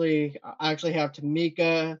I actually have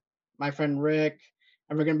Tamika, my friend Rick,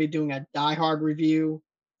 and we're going to be doing a Die Hard review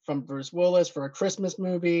from Bruce Willis for a Christmas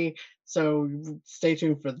movie. So stay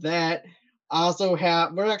tuned for that. I also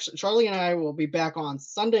have, Charlie and I will be back on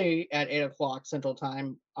Sunday at 8:00 Central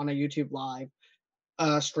Time on a YouTube live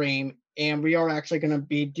stream, and we are actually going to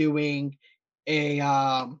be doing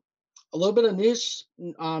a little bit of news,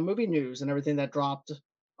 movie news, and everything that dropped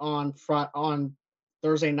on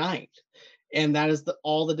Thursday night. and that is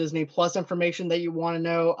all the Disney Plus information that you want to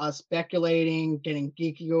know. Us speculating, getting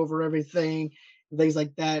geeky over everything, things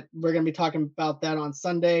like that. We're gonna be talking about that on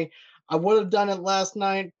Sunday. I would have done it last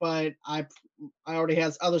night, but I already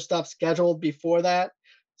had other stuff scheduled before that,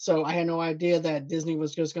 so I had no idea that Disney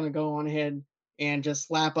was just gonna go on ahead and just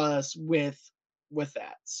slap us with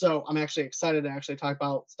that. So I'm actually excited to actually talk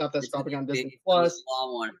about stuff that's It's gonna dropping be on big. Disney It's gonna be Plus. a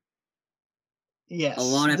long one. A Yes,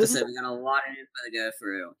 long this is episode. We got a lot of info to go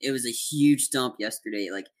through. It was a huge dump yesterday.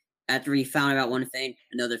 Like after we found out one thing,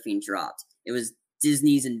 another thing dropped. It was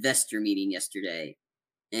Disney's investor meeting yesterday,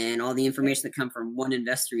 and all the information that come from one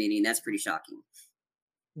investor meeting. That's pretty shocking.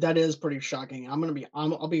 that is pretty shocking.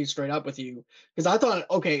 I'll be straight up with you because I thought,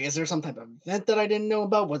 okay, is there some type of event that I didn't know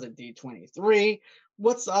about? Was it D23?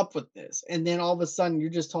 What's up with this? And then all of a sudden, you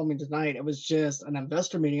just told me tonight it was just an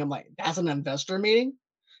investor meeting. I'm like, that's an investor meeting?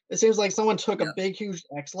 It seems like someone took a Yep. big, huge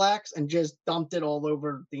X-Lax and just dumped it all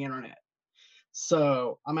over the internet.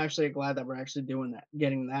 So I'm actually glad that we're actually doing that,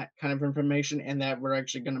 getting that kind of information, and that we're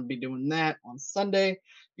actually going to be doing that on Sunday.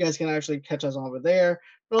 You guys can actually catch us over there.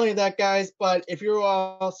 Not only that, guys, but if you're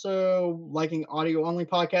also liking audio only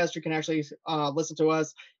podcasts, you can actually listen to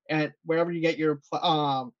us at wherever you get your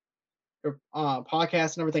podcast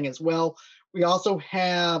and everything as well. We also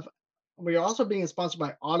have we are also being sponsored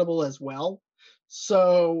by Audible as well.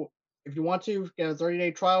 So if you want to get a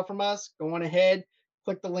 30-day trial from us, go on ahead,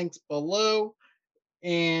 click the links below,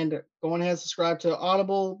 and go on ahead and subscribe to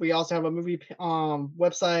Audible. We also have a movie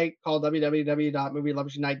website called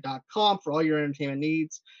www.movieloversunite.com for all your entertainment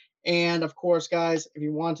needs. And of course, guys, if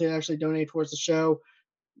you want to actually donate towards the show,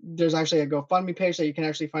 there's actually a GoFundMe page that you can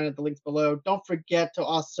actually find at the links below. Don't forget to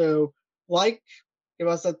also like, give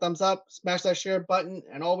us a thumbs up, smash that share button,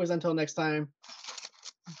 and always until next time,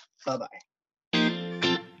 bye bye.